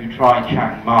 that you try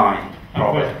Chiang Mai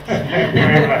products? Thank you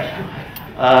very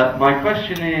much. My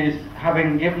question is,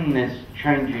 having given this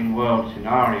changing world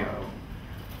scenario,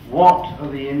 what are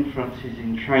the inferences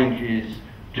in changes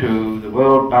to the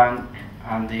World Bank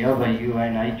and the other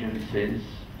UN agencies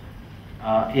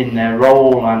in their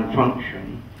role and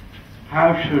function?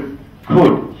 How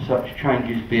could such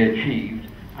changes be achieved,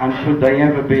 and could they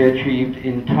ever be achieved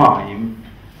in time?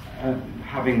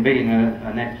 Having been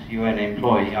an ex-UN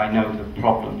employee, I know the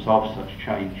problems of such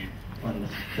change and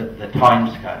the time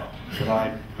scale, but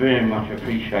I very much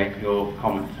appreciate your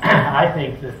comments. I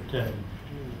think that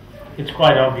it's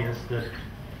quite obvious that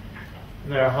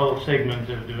there are whole segments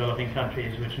of developing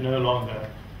countries which no longer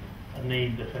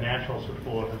need the financial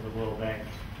support of the World Bank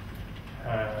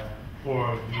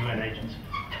or UN agencies.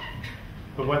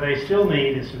 But what they still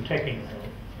need is some technical help,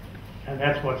 and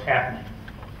that's what's happening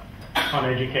on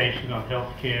education, on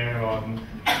healthcare, on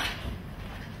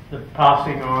the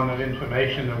passing on of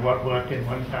information of what worked in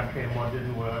one country and what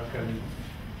didn't work,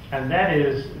 and that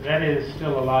is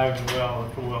still alive and well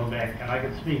at the World Bank. And I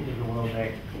can speak of the World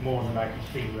Bank more than I can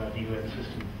speak about the UN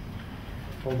system,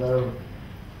 although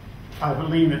I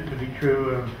believe it to be true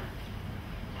of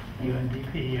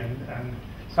UNDP and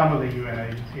some of the UN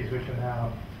agencies which are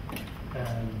now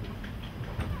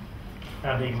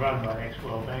being run by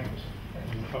ex-World Bankers,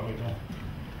 as you probably know.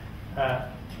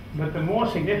 But the more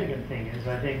significant thing is,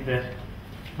 I think, that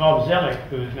Bob Zellick,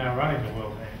 who is now running the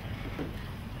World Bank,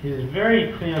 is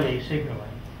very clearly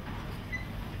signaling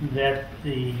that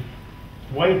the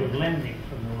weight of lending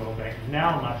from the World Bank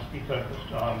now must be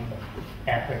focused on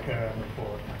Africa and the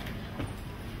poorer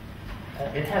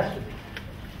countries. It has to be.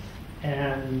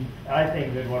 And I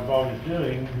think that what Bob is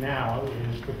doing now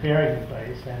is preparing the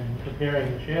place and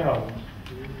preparing the shareholders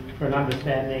for an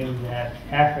understanding that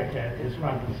Africa is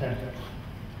front and center.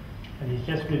 And he's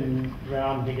just been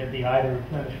round to get the IDA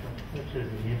replenishment, which is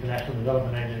the International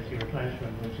Development Agency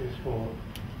replenishment, which is for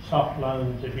soft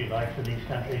loans, if you like, for these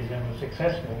countries, and was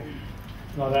successful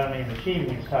not only in achieving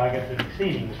its target, but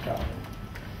exceeding its target.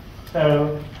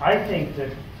 So I think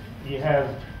that you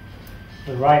have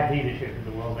the right leadership of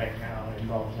the World Bank now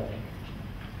involves that.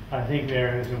 I think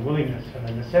there is a willingness and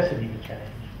a necessity to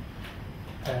change.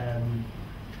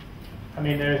 I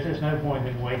mean, there is just no point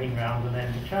in waiting around and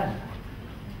then to China.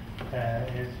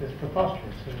 It's just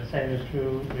preposterous, and the same is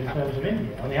true in terms of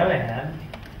India. On the other hand,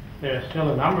 there are still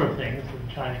a number of things that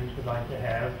the Chinese would like to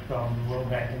have from the World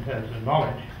Bank in terms of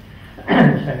knowledge.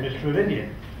 The same is true of India.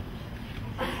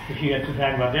 If you get to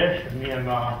Bangladesh and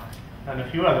Myanmar and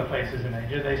a few other places in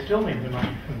Asia, they still need the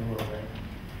money from the World Bank.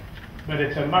 But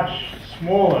it's a much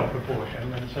smaller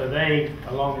proportion, and so they,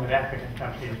 along with African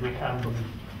countries, become the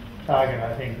target,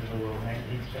 I think, that the World Bank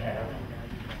needs to have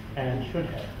and should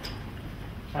have.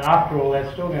 And after all,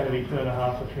 there's still going to be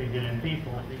 2.5 or 3 billion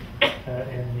people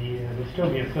there'll still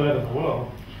be a third of the world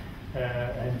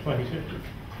in 2050.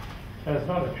 So it's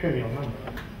not a trivial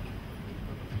number.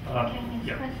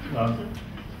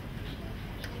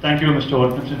 Thank you, Mr.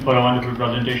 Wolfensohn, for a wonderful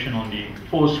presentation on the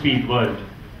four-speed world.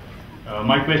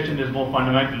 My question is more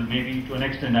fundamental. Maybe to an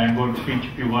extent I'm going to pinch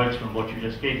a few words from what you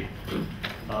just stated.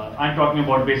 I'm talking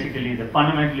about basically the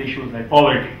fundamental issues like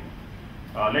poverty.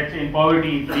 Let's say in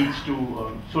poverty it leads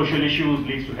to social issues,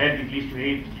 leads to health, it leads to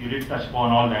hate. You did touch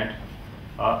upon all that.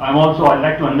 I'd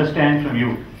like to understand from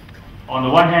you. On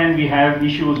the one hand, we have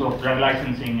issues of drug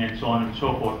licensing and so on and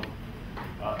so forth.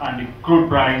 And the crude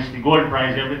price, the gold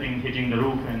price, everything hitting the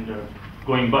roof and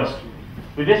going bust.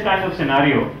 With this kind of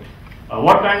scenario,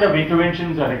 what kind of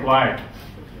interventions are required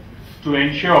to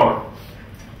ensure,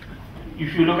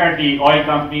 if you look at the oil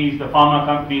companies, the pharma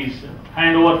companies,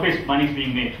 hand over fist money is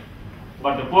being made.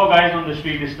 But the poor guys on the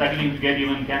street is struggling to get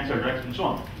even cancer drugs and so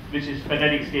on, which is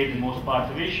pathetic state in most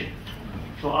parts of Asia.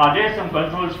 So are there some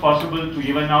controls possible to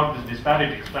even out this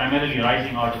disparities, primarily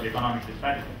rising out of economic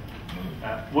disparity?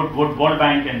 Would World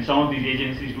Bank and some of these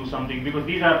agencies do something? Because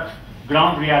these are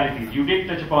ground realities. You did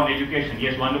touch upon education,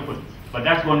 yes, wonderful. But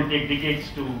that's going to take decades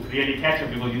to really catch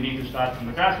up because you need to start from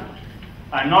the grassroots.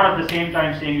 I'm not at the same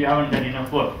time saying you haven't done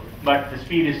enough work, but the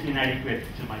speed is inadequate,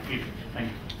 is my feeling. Thank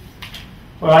you.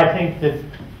 Well, I think that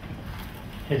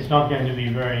it's not going to be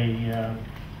very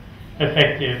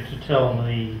effective to tell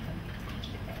the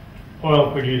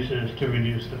oil producers to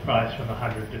reduce the price from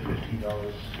 $100 to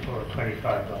 $50 or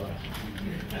 $25.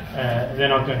 They're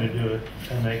not going to do it,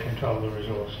 and they control the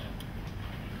resource.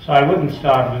 So I wouldn't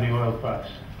start with the oil price.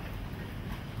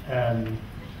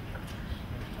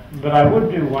 But I would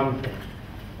do one thing,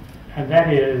 and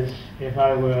that is if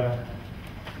I were,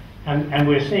 and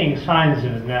we're seeing signs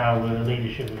of it now with the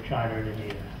leadership of China and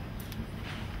India.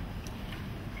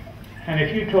 And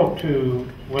if you talk to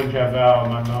Wen Jiabao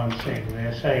and Manmohan Singh,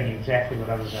 they're saying exactly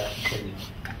what I was about to say,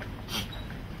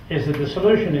 is that the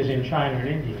solution is in China and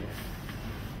India.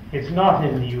 It's not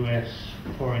in the US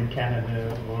or in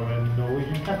Canada or in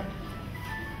Norwegian countries.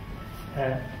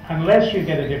 Unless you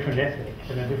get a different ethic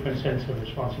and a different sense of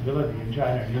responsibility in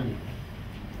China and India,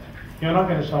 you're not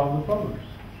going to solve the problems.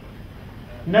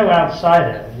 No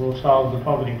outsider will solve the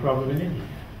poverty problem in India.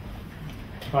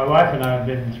 My wife and I have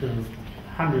been through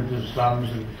hundreds of slums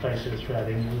and places throughout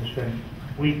India. We spent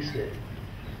weeks there.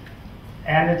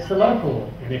 And it's the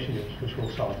local initiatives which will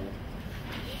solve it.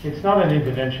 It's not an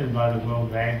intervention by the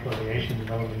World Bank or the Asian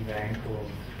Development Bank or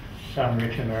some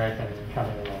rich American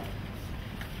coming along.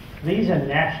 These are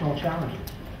national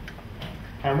challenges.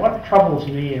 And what troubles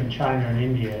me in China and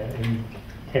India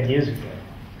 10 years ago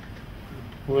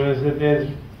was that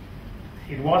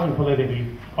it wasn't politically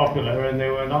popular and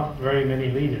there were not very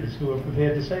many leaders who were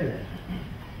prepared to say that.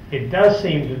 It does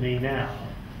seem to me now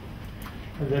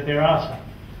that there are some.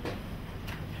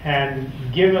 And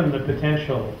given the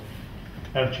potential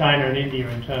of China and India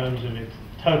in terms of its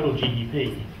total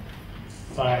GDP,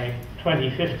 by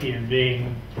 2050 of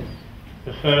being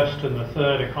the first and the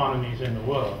third economies in the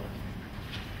world,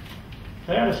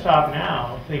 they ought to start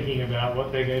now thinking about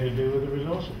what they're going to do with the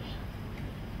resources.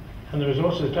 And the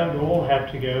resources don't all have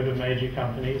to go to major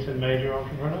companies and major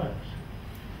entrepreneurs.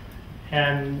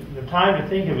 And the time to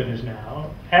think of it is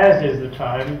now, as is the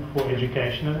time for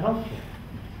education and healthcare.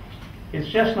 It's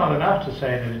just not enough to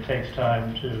say that it takes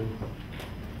time to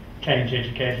change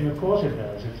education. Of course it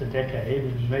does. It's a decade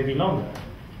and maybe longer.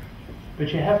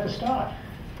 But you have to start.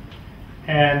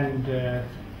 And,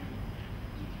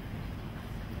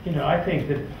 I think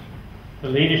that the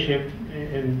leadership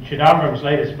in Chidambaram's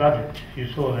latest budget, if you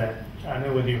saw that, I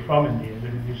know whether you're from India,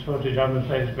 but if you saw Chidambaram's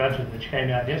latest budget which came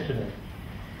out yesterday,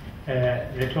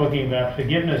 they're talking about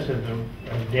forgiveness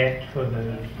of debt for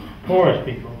the poorest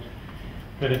people,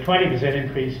 but a 20%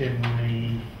 increase in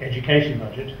the education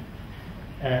budget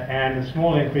and a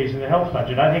small increase in the health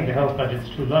budget. I think the health budget's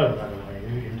too low, by the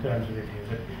way, in terms of India.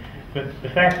 But the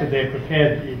fact that they're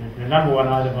prepared, the number one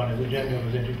item on his agenda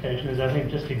was education, is I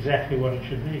think just exactly what it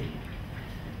should be.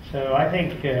 So I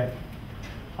think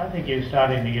you're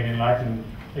starting to get enlightened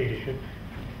leadership.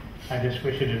 I just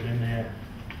wish it had been there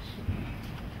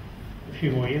a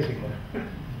few more years ago.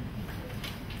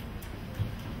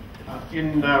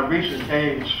 In recent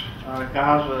days,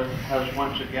 Gaza has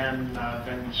once again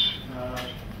been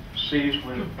seized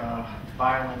with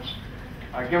violence.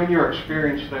 Given your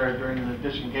experience there during the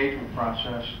disengagement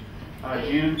process,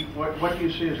 what do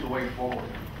you see as the way forward?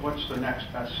 What's the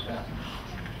next best step?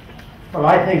 Well,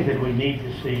 I think that we need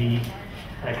to see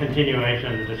a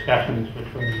continuation of the discussions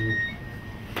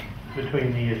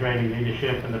between the Israeli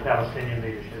leadership and the Palestinian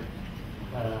leadership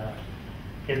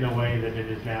in the way that it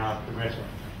is now progressing.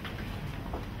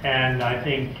 And I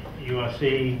think you are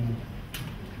seeing,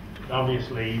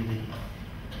 obviously, the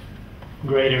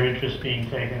greater interest being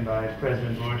taken by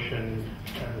President Bush and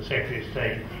the Secretary of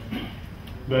State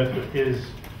both with his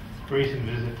recent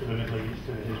visit to the Middle East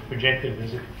and his projected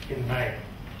visit in May.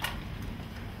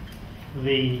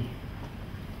 The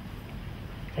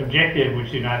objective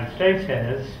which the United States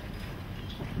has,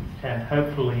 and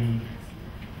hopefully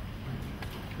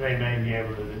they may be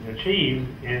able to achieve,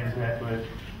 is that with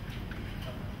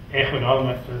Ehud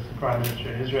Olmert as the Prime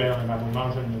Minister of Israel and Abu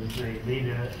Mazen as the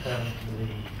leader of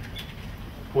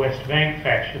the West Bank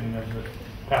faction of the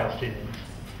Palestinians,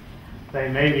 they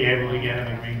may be able to get an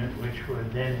agreement which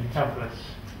would then encompass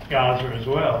Gaza as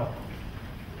well,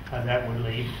 and that would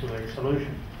lead to a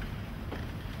solution.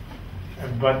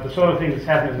 But the sort of thing that's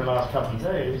happened in the last couple of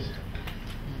days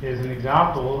is an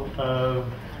example of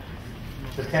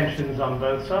the tensions on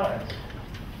both sides.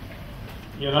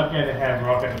 You're not going to have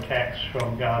rocket attacks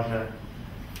from Gaza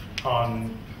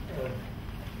on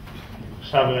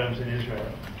suburbs in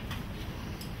Israel.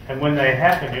 And when they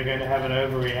happen, you're going to have an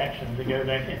overreaction to go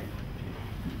back in.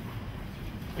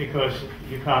 Because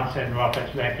you can't send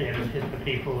rockets back in and hit the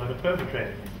people that are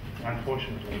perpetrating it,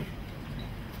 unfortunately.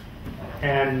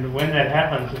 And when that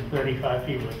happens and 35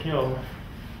 people are killed,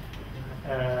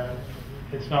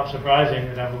 it's not surprising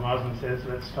that Abu Mazen says,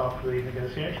 let's stop the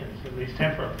negotiations, at least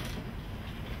temporarily.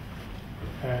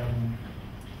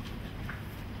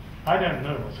 I don't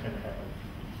know what's going to happen.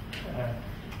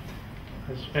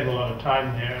 I spent a lot of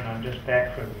time there, and I'm just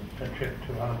back from a trip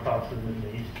to other parts of the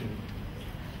Middle East. And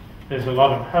there's a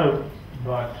lot of hope,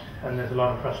 and there's a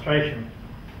lot of frustration.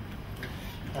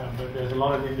 But there's a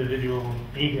lot of individual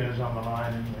egos on the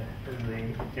line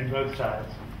in both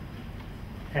sides.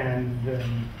 And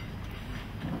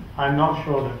I'm not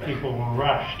sure that people will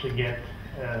rush to get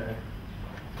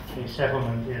a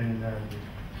settlement in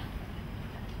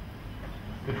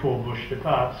before Bush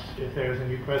departs. If there is a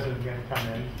new president going to come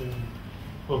in, then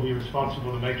will be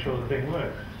responsible to make sure the thing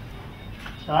works.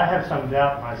 So I have some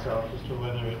doubt myself as to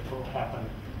whether it will happen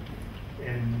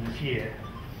in this year.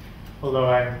 Although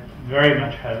I very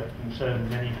much hope, and so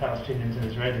many Palestinians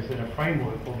and Israelis, that a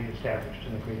framework will be established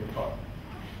and agreed upon,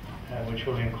 which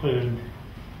will include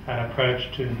an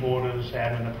approach to borders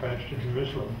and an approach to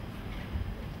Jerusalem,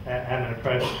 and an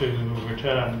approach to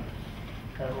return,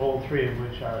 all three of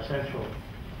which are essential,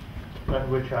 but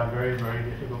which are very, very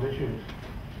difficult issues.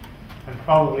 And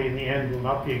probably in the end will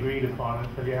not be agreed upon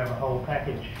until you have a whole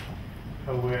package,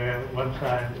 where one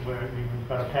side, where you've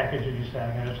got a package and you say,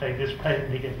 I'm going to take this pay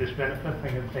to get this benefit, I'm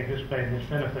going to take this pay and this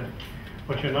benefit.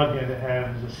 What you're not going to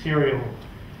have is a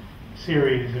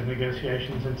series of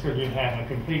negotiations until you have a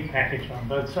complete package on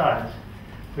both sides,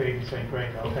 where you can say,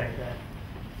 great, I'll take that.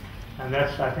 And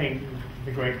that's, I think,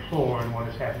 the great flaw in what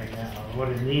is happening now. What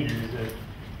is needed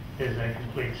is a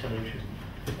complete solution.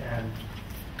 And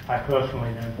I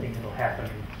personally don't think it'll happen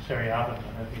seriatim.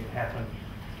 I think it'll happen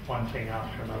one thing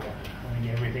after another. I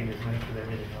think everything is linked with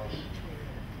everything else.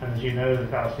 And as you know, the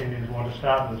Palestinians want to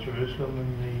start with Jerusalem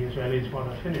and the Israelis want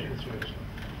to finish with Jerusalem.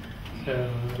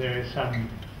 So there is some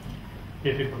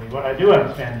difficulty. What I do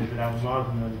understand is that Abu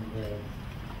Mazen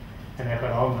and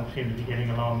Ehud Olmert seem to be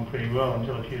getting along pretty well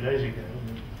until a few days ago.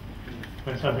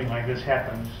 When something like this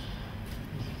happens,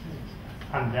 it's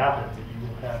undoubted that you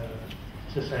will have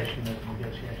a cessation of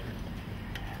negotiations.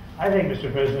 I think,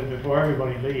 Mr. President, before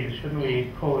everybody leaves, shouldn't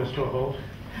we call this to a halt?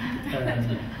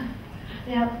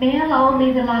 Yeah, may I allow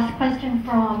me the last question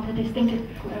from the distinguished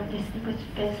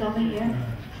guest over here?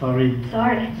 Sorry.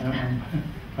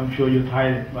 I'm sure you're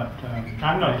tired, but...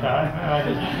 I'm not tired.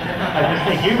 I just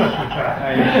think you must be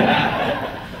tired.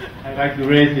 I'd like to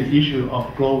raise this issue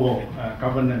of global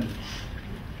governance.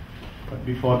 But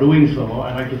before doing so,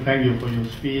 I'd like to thank you for your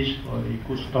speech, for the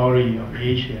good story of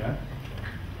Asia.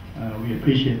 We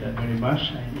appreciate that very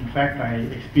much. In fact, I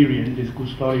experienced this good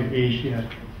story of Asia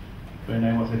when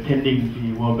I was attending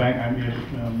the World Bank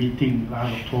IMF meeting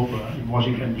last October in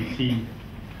Washington, D.C.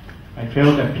 I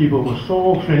felt that people were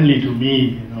so friendly to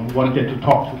me, wanted to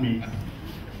talk to me.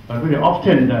 But very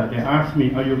often they asked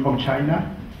me, are you from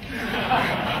China?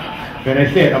 When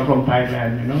I said I'm from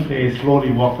Thailand, they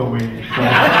slowly walked away.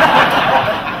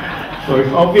 So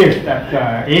it's obvious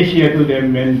that Asia to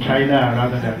them meant China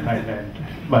rather than Thailand.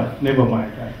 But never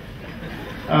mind that.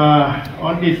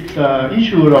 On this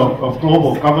issue of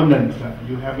global governance,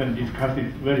 you haven't discussed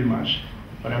it very much,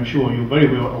 but I'm sure you're very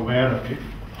well aware of it.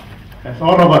 As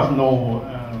all of us know,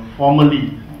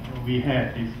 formally we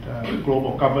had this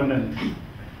global governance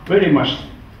very much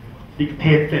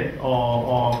dictated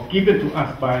or given to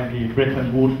us by the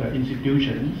Bretton Woods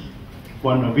institutions,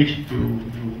 one of which you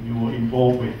were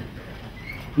involved with.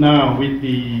 Now, with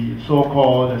the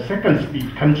so-called second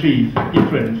speed countries'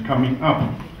 influence coming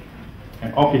up,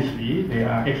 and obviously they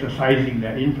are exercising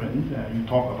their influence. You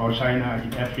talk about China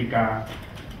in Africa,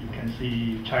 You can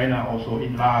see China also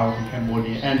in Laos, in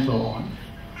Cambodia, and so on.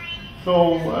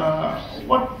 So,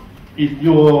 what is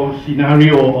your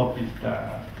scenario of this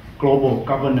global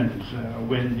governance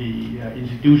when the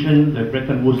institutions, the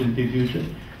Bretton Woods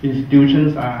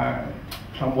institutions are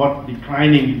somewhat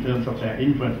declining in terms of their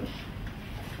influence?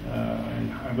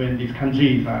 And when these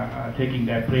countries are taking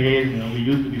their place, we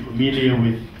used to be familiar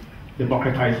with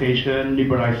democratization,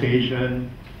 liberalization,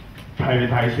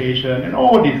 privatization, and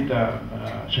all this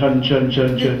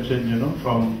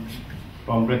from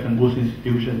Bretton Woods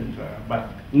institutions. But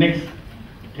next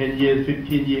 10 years,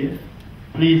 15 years,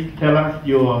 please tell us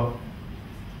your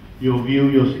view,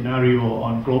 your scenario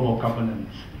on global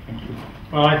governance. Thank you.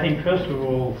 Well, I think first of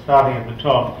all, starting at the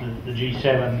top, the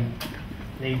G7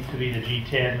 needs to be the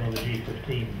G10 or the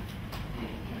G15.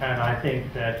 And I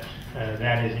think that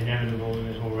that is inevitable and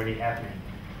is already happening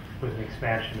with an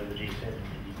expansion of the G7.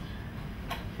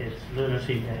 It's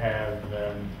lunacy to have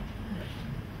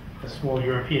a small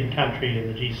European country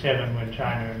in the G7 when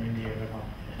China and India are not.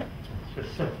 It's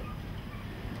just silly.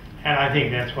 And I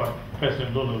think that's what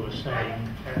President Lula was saying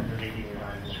at the meeting that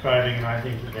I'm describing, and I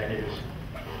think that is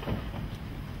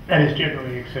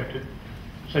generally accepted.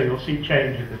 So you'll see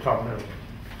change at the top level.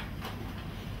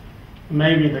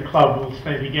 Maybe the club will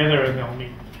stay together and they'll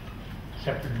meet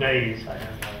separate days, I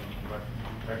don't know.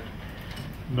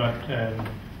 But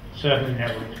certainly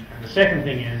that would. And the second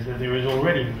thing is that there is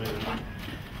already a move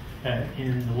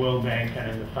in the World Bank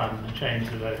and in the fund to change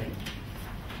the voting.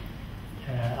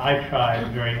 I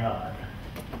tried very hard,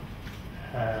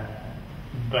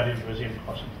 but it was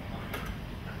impossible.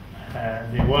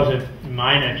 There was a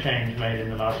minor change made in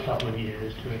the last couple of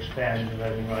years to expand the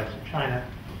voting rights of China,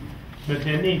 but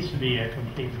there needs to be a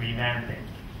complete revamping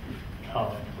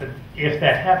of it. But if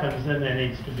that happens, then there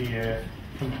needs to be a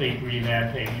complete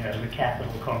revamping of the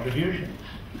capital contributions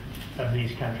of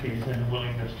these countries and a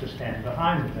willingness to stand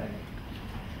behind the bank.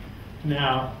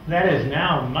 Now, that is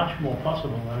now much more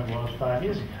possible than it was 5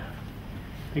 years ago,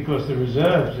 because the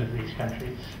reserves of these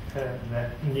countries that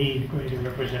need greater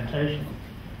representation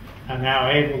are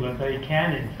now able that they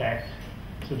can, in fact,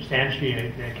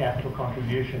 substantiate their capital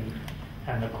contribution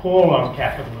and the call on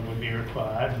capital that would be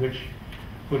required, which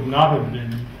would not have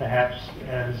been perhaps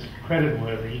as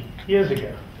creditworthy years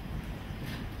ago.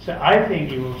 So I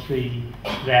think you will see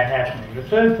that happening. The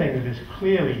third thing that is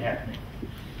clearly happening,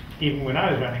 even when I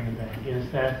was running the bank, is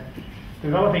that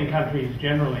developing countries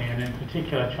generally, and in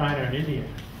particular China and India,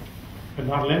 but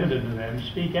not limited to them,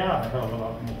 speak out a hell of a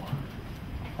lot more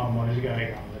on what is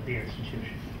going on at the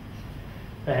institution.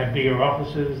 They have bigger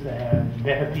offices, they have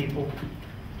better people,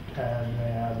 they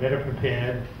are better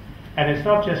prepared. And it's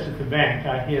not just at the bank.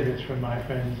 I hear this from my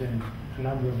friends in a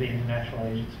number of the international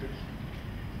agencies.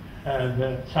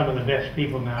 That some of the best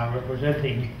people now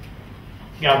representing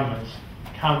governments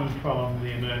come from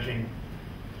the emerging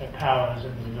powers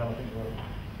in the developing world.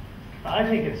 I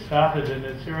think it started and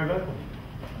it's irrevocable.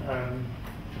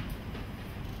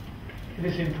 It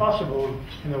is impossible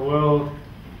in a world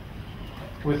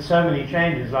with so many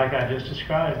changes like I just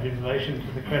described in relation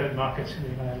to the credit markets in the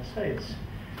United States,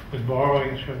 with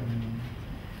borrowings from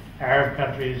Arab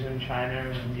countries and China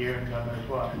and India and God knows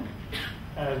what,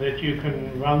 that you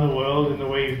can run the world in the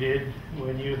way you did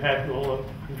when you had all the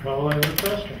control over the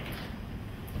purse strings.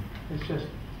 It's just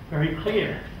very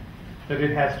clear that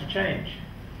it has to change.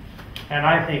 And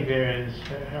I think there is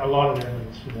a lot of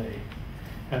evidence today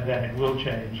that it will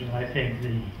change. And I think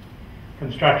the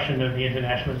construction of the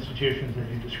international institutions that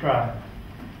you described,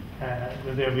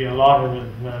 that there'll be a lot of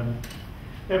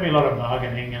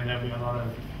bargaining and there'll be a lot of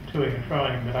toing and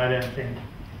froing, but I don't think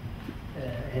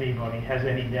anybody has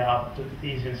any doubt that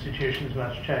these institutions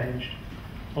must change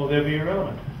or they'll be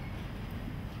irrelevant.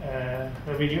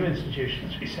 There'll be new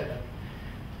institutions be set up.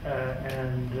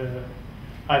 And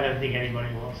I don't think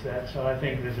anybody wants that, so I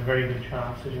think there's a very good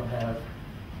chance that you'll have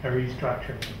a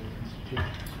restructuring of these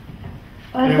institutions.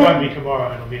 But it won't be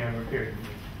tomorrow, it'll be over a period of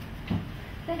years.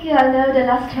 Thank you. I know the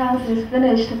last chance is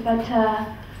finished, but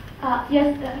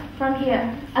yes, from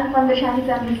here. I'm from the Chinese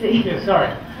Embassy. Yeah,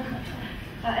 sorry.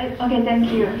 Okay,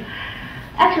 thank you.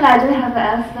 Actually, I don't have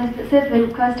a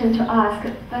specific question to ask,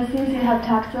 but since you have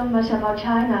talked so much about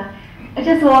China, I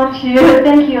just want to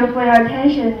thank you for your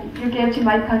attention you gave to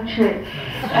my country.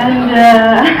 And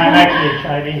I'm actually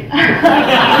Chinese.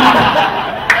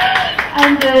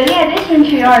 And in addition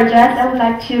to your address, I would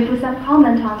like to put some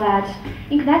comment on that.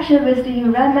 In connection with the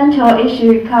environmental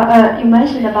issue you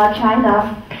mentioned about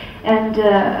China, and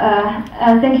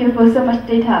thank you for so much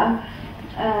data,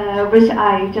 which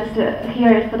I just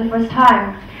hear it for the first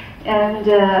time. And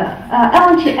I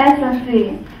want to add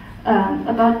something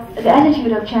about the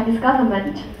attitude of Chinese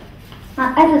government.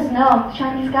 As is known,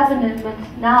 Chinese government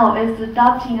now is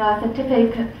adopting a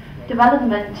scientific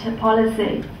development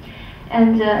policy.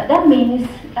 And that means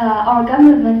our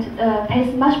government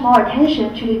pays much more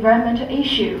attention to the environmental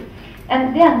issue.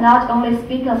 And they are not only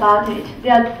speaking about it, they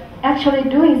are actually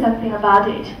doing something about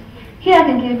it. Here I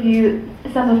can give you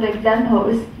some of the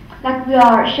examples. Like we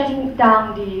are shutting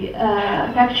down the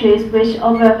factories which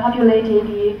overpopulated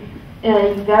the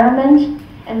environment,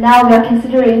 and now we are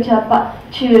considering to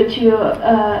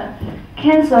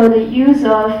cancel the use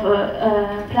of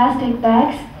plastic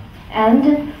bags.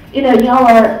 And in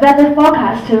our weather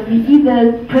forecast, we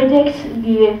even predict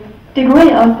the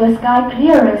degree of the sky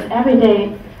clearance every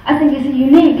day. I think it's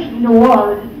unique in the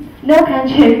world. No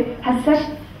country has such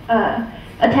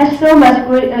attached so much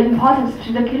great importance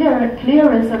to the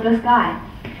clearance of the sky.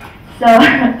 So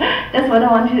that's what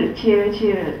I want to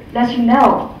let you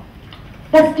know.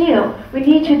 But still, we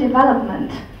need to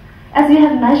development. As you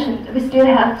have mentioned, we still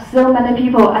have so many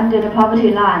people under the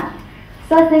poverty line.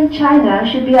 So I think China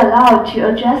should be allowed to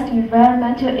address the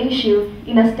environmental issue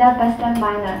in a step-by-step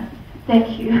manner.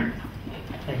 Thank you.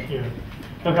 Thank you.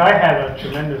 Look, I have a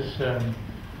tremendous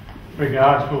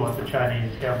regard for what the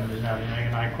Chinese government is now doing,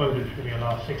 and I quoted from your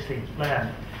last 16th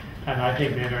plan, and I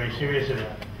think they're very serious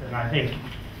about it. And I think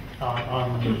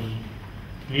on the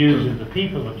views of the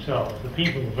people themselves, the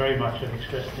people very much have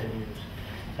expressed their views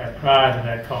prior to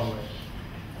that Congress.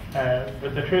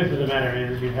 But the truth of the matter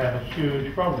is you have a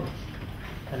huge problem.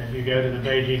 And if you go to the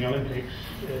Beijing Olympics,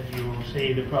 you will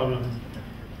see the problem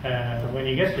when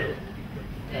you get there.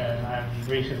 I've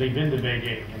recently been to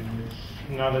Beijing, and it's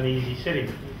not an easy city.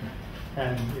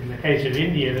 And in the case of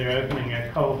India, they're opening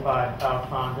a coal-fired power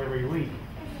plant every week,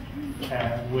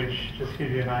 which just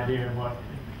gives you an idea of what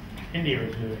India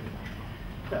is doing.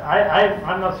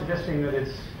 I'm not suggesting that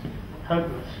it's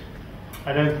hopeless.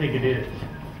 I don't think it is.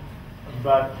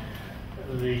 But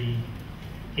the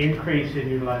increase in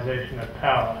utilization of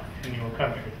power in your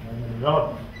country and the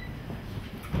development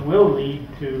will lead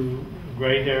to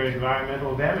greater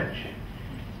environmental damage,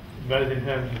 both in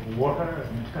terms of water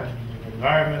and in terms of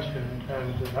environment and in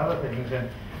terms of other things. And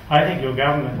I think your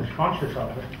government is conscious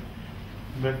of it,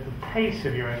 but the pace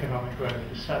of your economic growth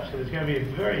is such that it's going to be a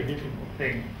very difficult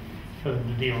thing for them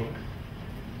to deal with.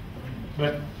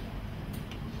 But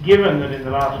given that in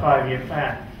the last 5-year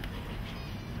plan,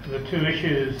 the two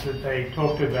issues that they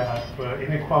talked about were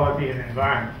inequality and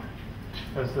environment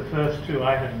as the first two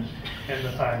items in the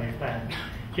 5-year plan,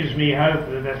 gives me hope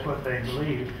that that's what they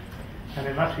believe. And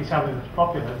it must be something that's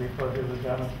popular because it was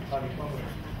done at the Party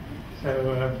Congress.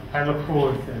 So I look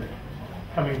forward to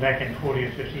coming back in 40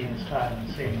 or 50 years' time and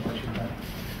seeing what you've done.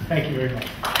 Thank you very much.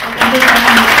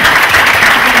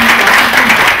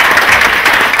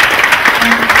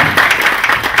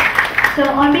 So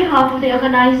on behalf of the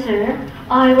organizer,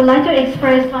 I would like to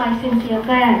express my sincere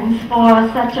thanks for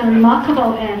such a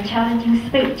remarkable and challenging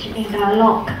speech in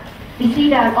dialogue. We see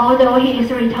that although he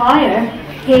is retired,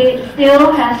 he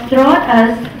still has drawn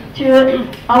us to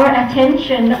our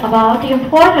attention about the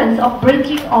importance of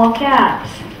bridging all gaps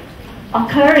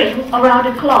occurring around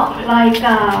the clock, like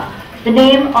the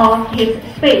name of his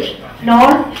speech,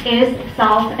 North, East,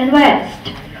 South, and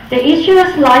West. The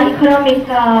issues like economic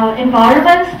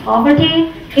environment,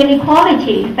 poverty,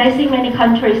 inequality facing many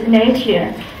countries in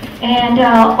Asia. And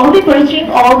only bridging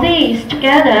all these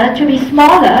together to be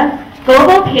smaller,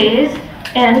 global peace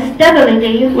and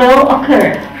stability will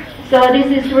occur. So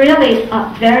this is really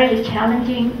a very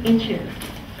challenging issue.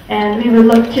 And we will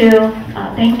look to,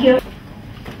 thank you.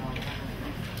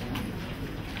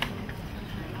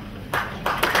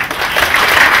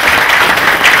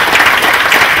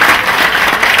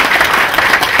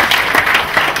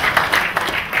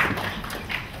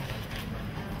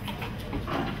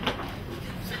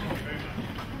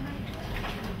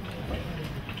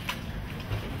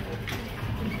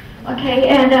 Okay,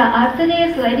 and after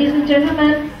this, ladies and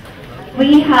gentlemen,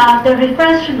 we have the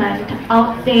refreshment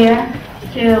out there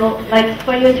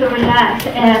for you to relax,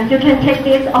 and you can take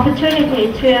this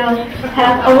opportunity to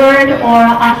have a word or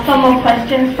ask some more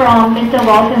questions from Mr.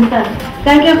 Wolfensohn.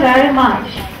 Thank you very much,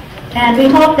 and we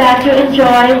hope that you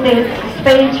enjoy this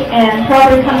speech and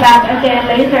probably come back again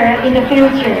later in the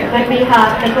future when we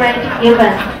have the great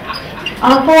event.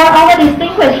 For our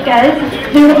distinguished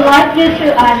guests, we would like you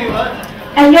to ask.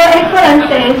 And Your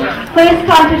Excellencies, please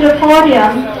come to the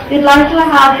podium. We'd like to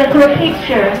have the group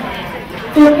picture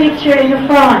in the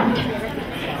front.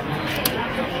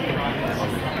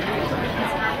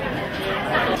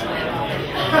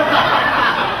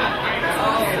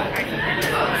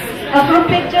 A group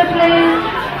picture, please.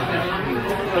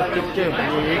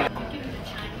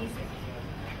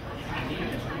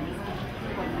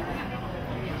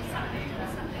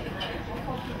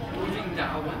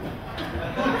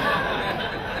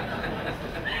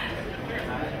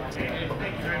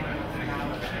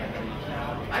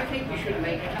 I think we should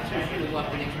make Tsushima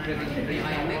what the next president of the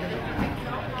IMF.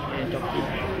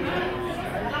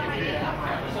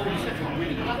 Such a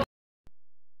really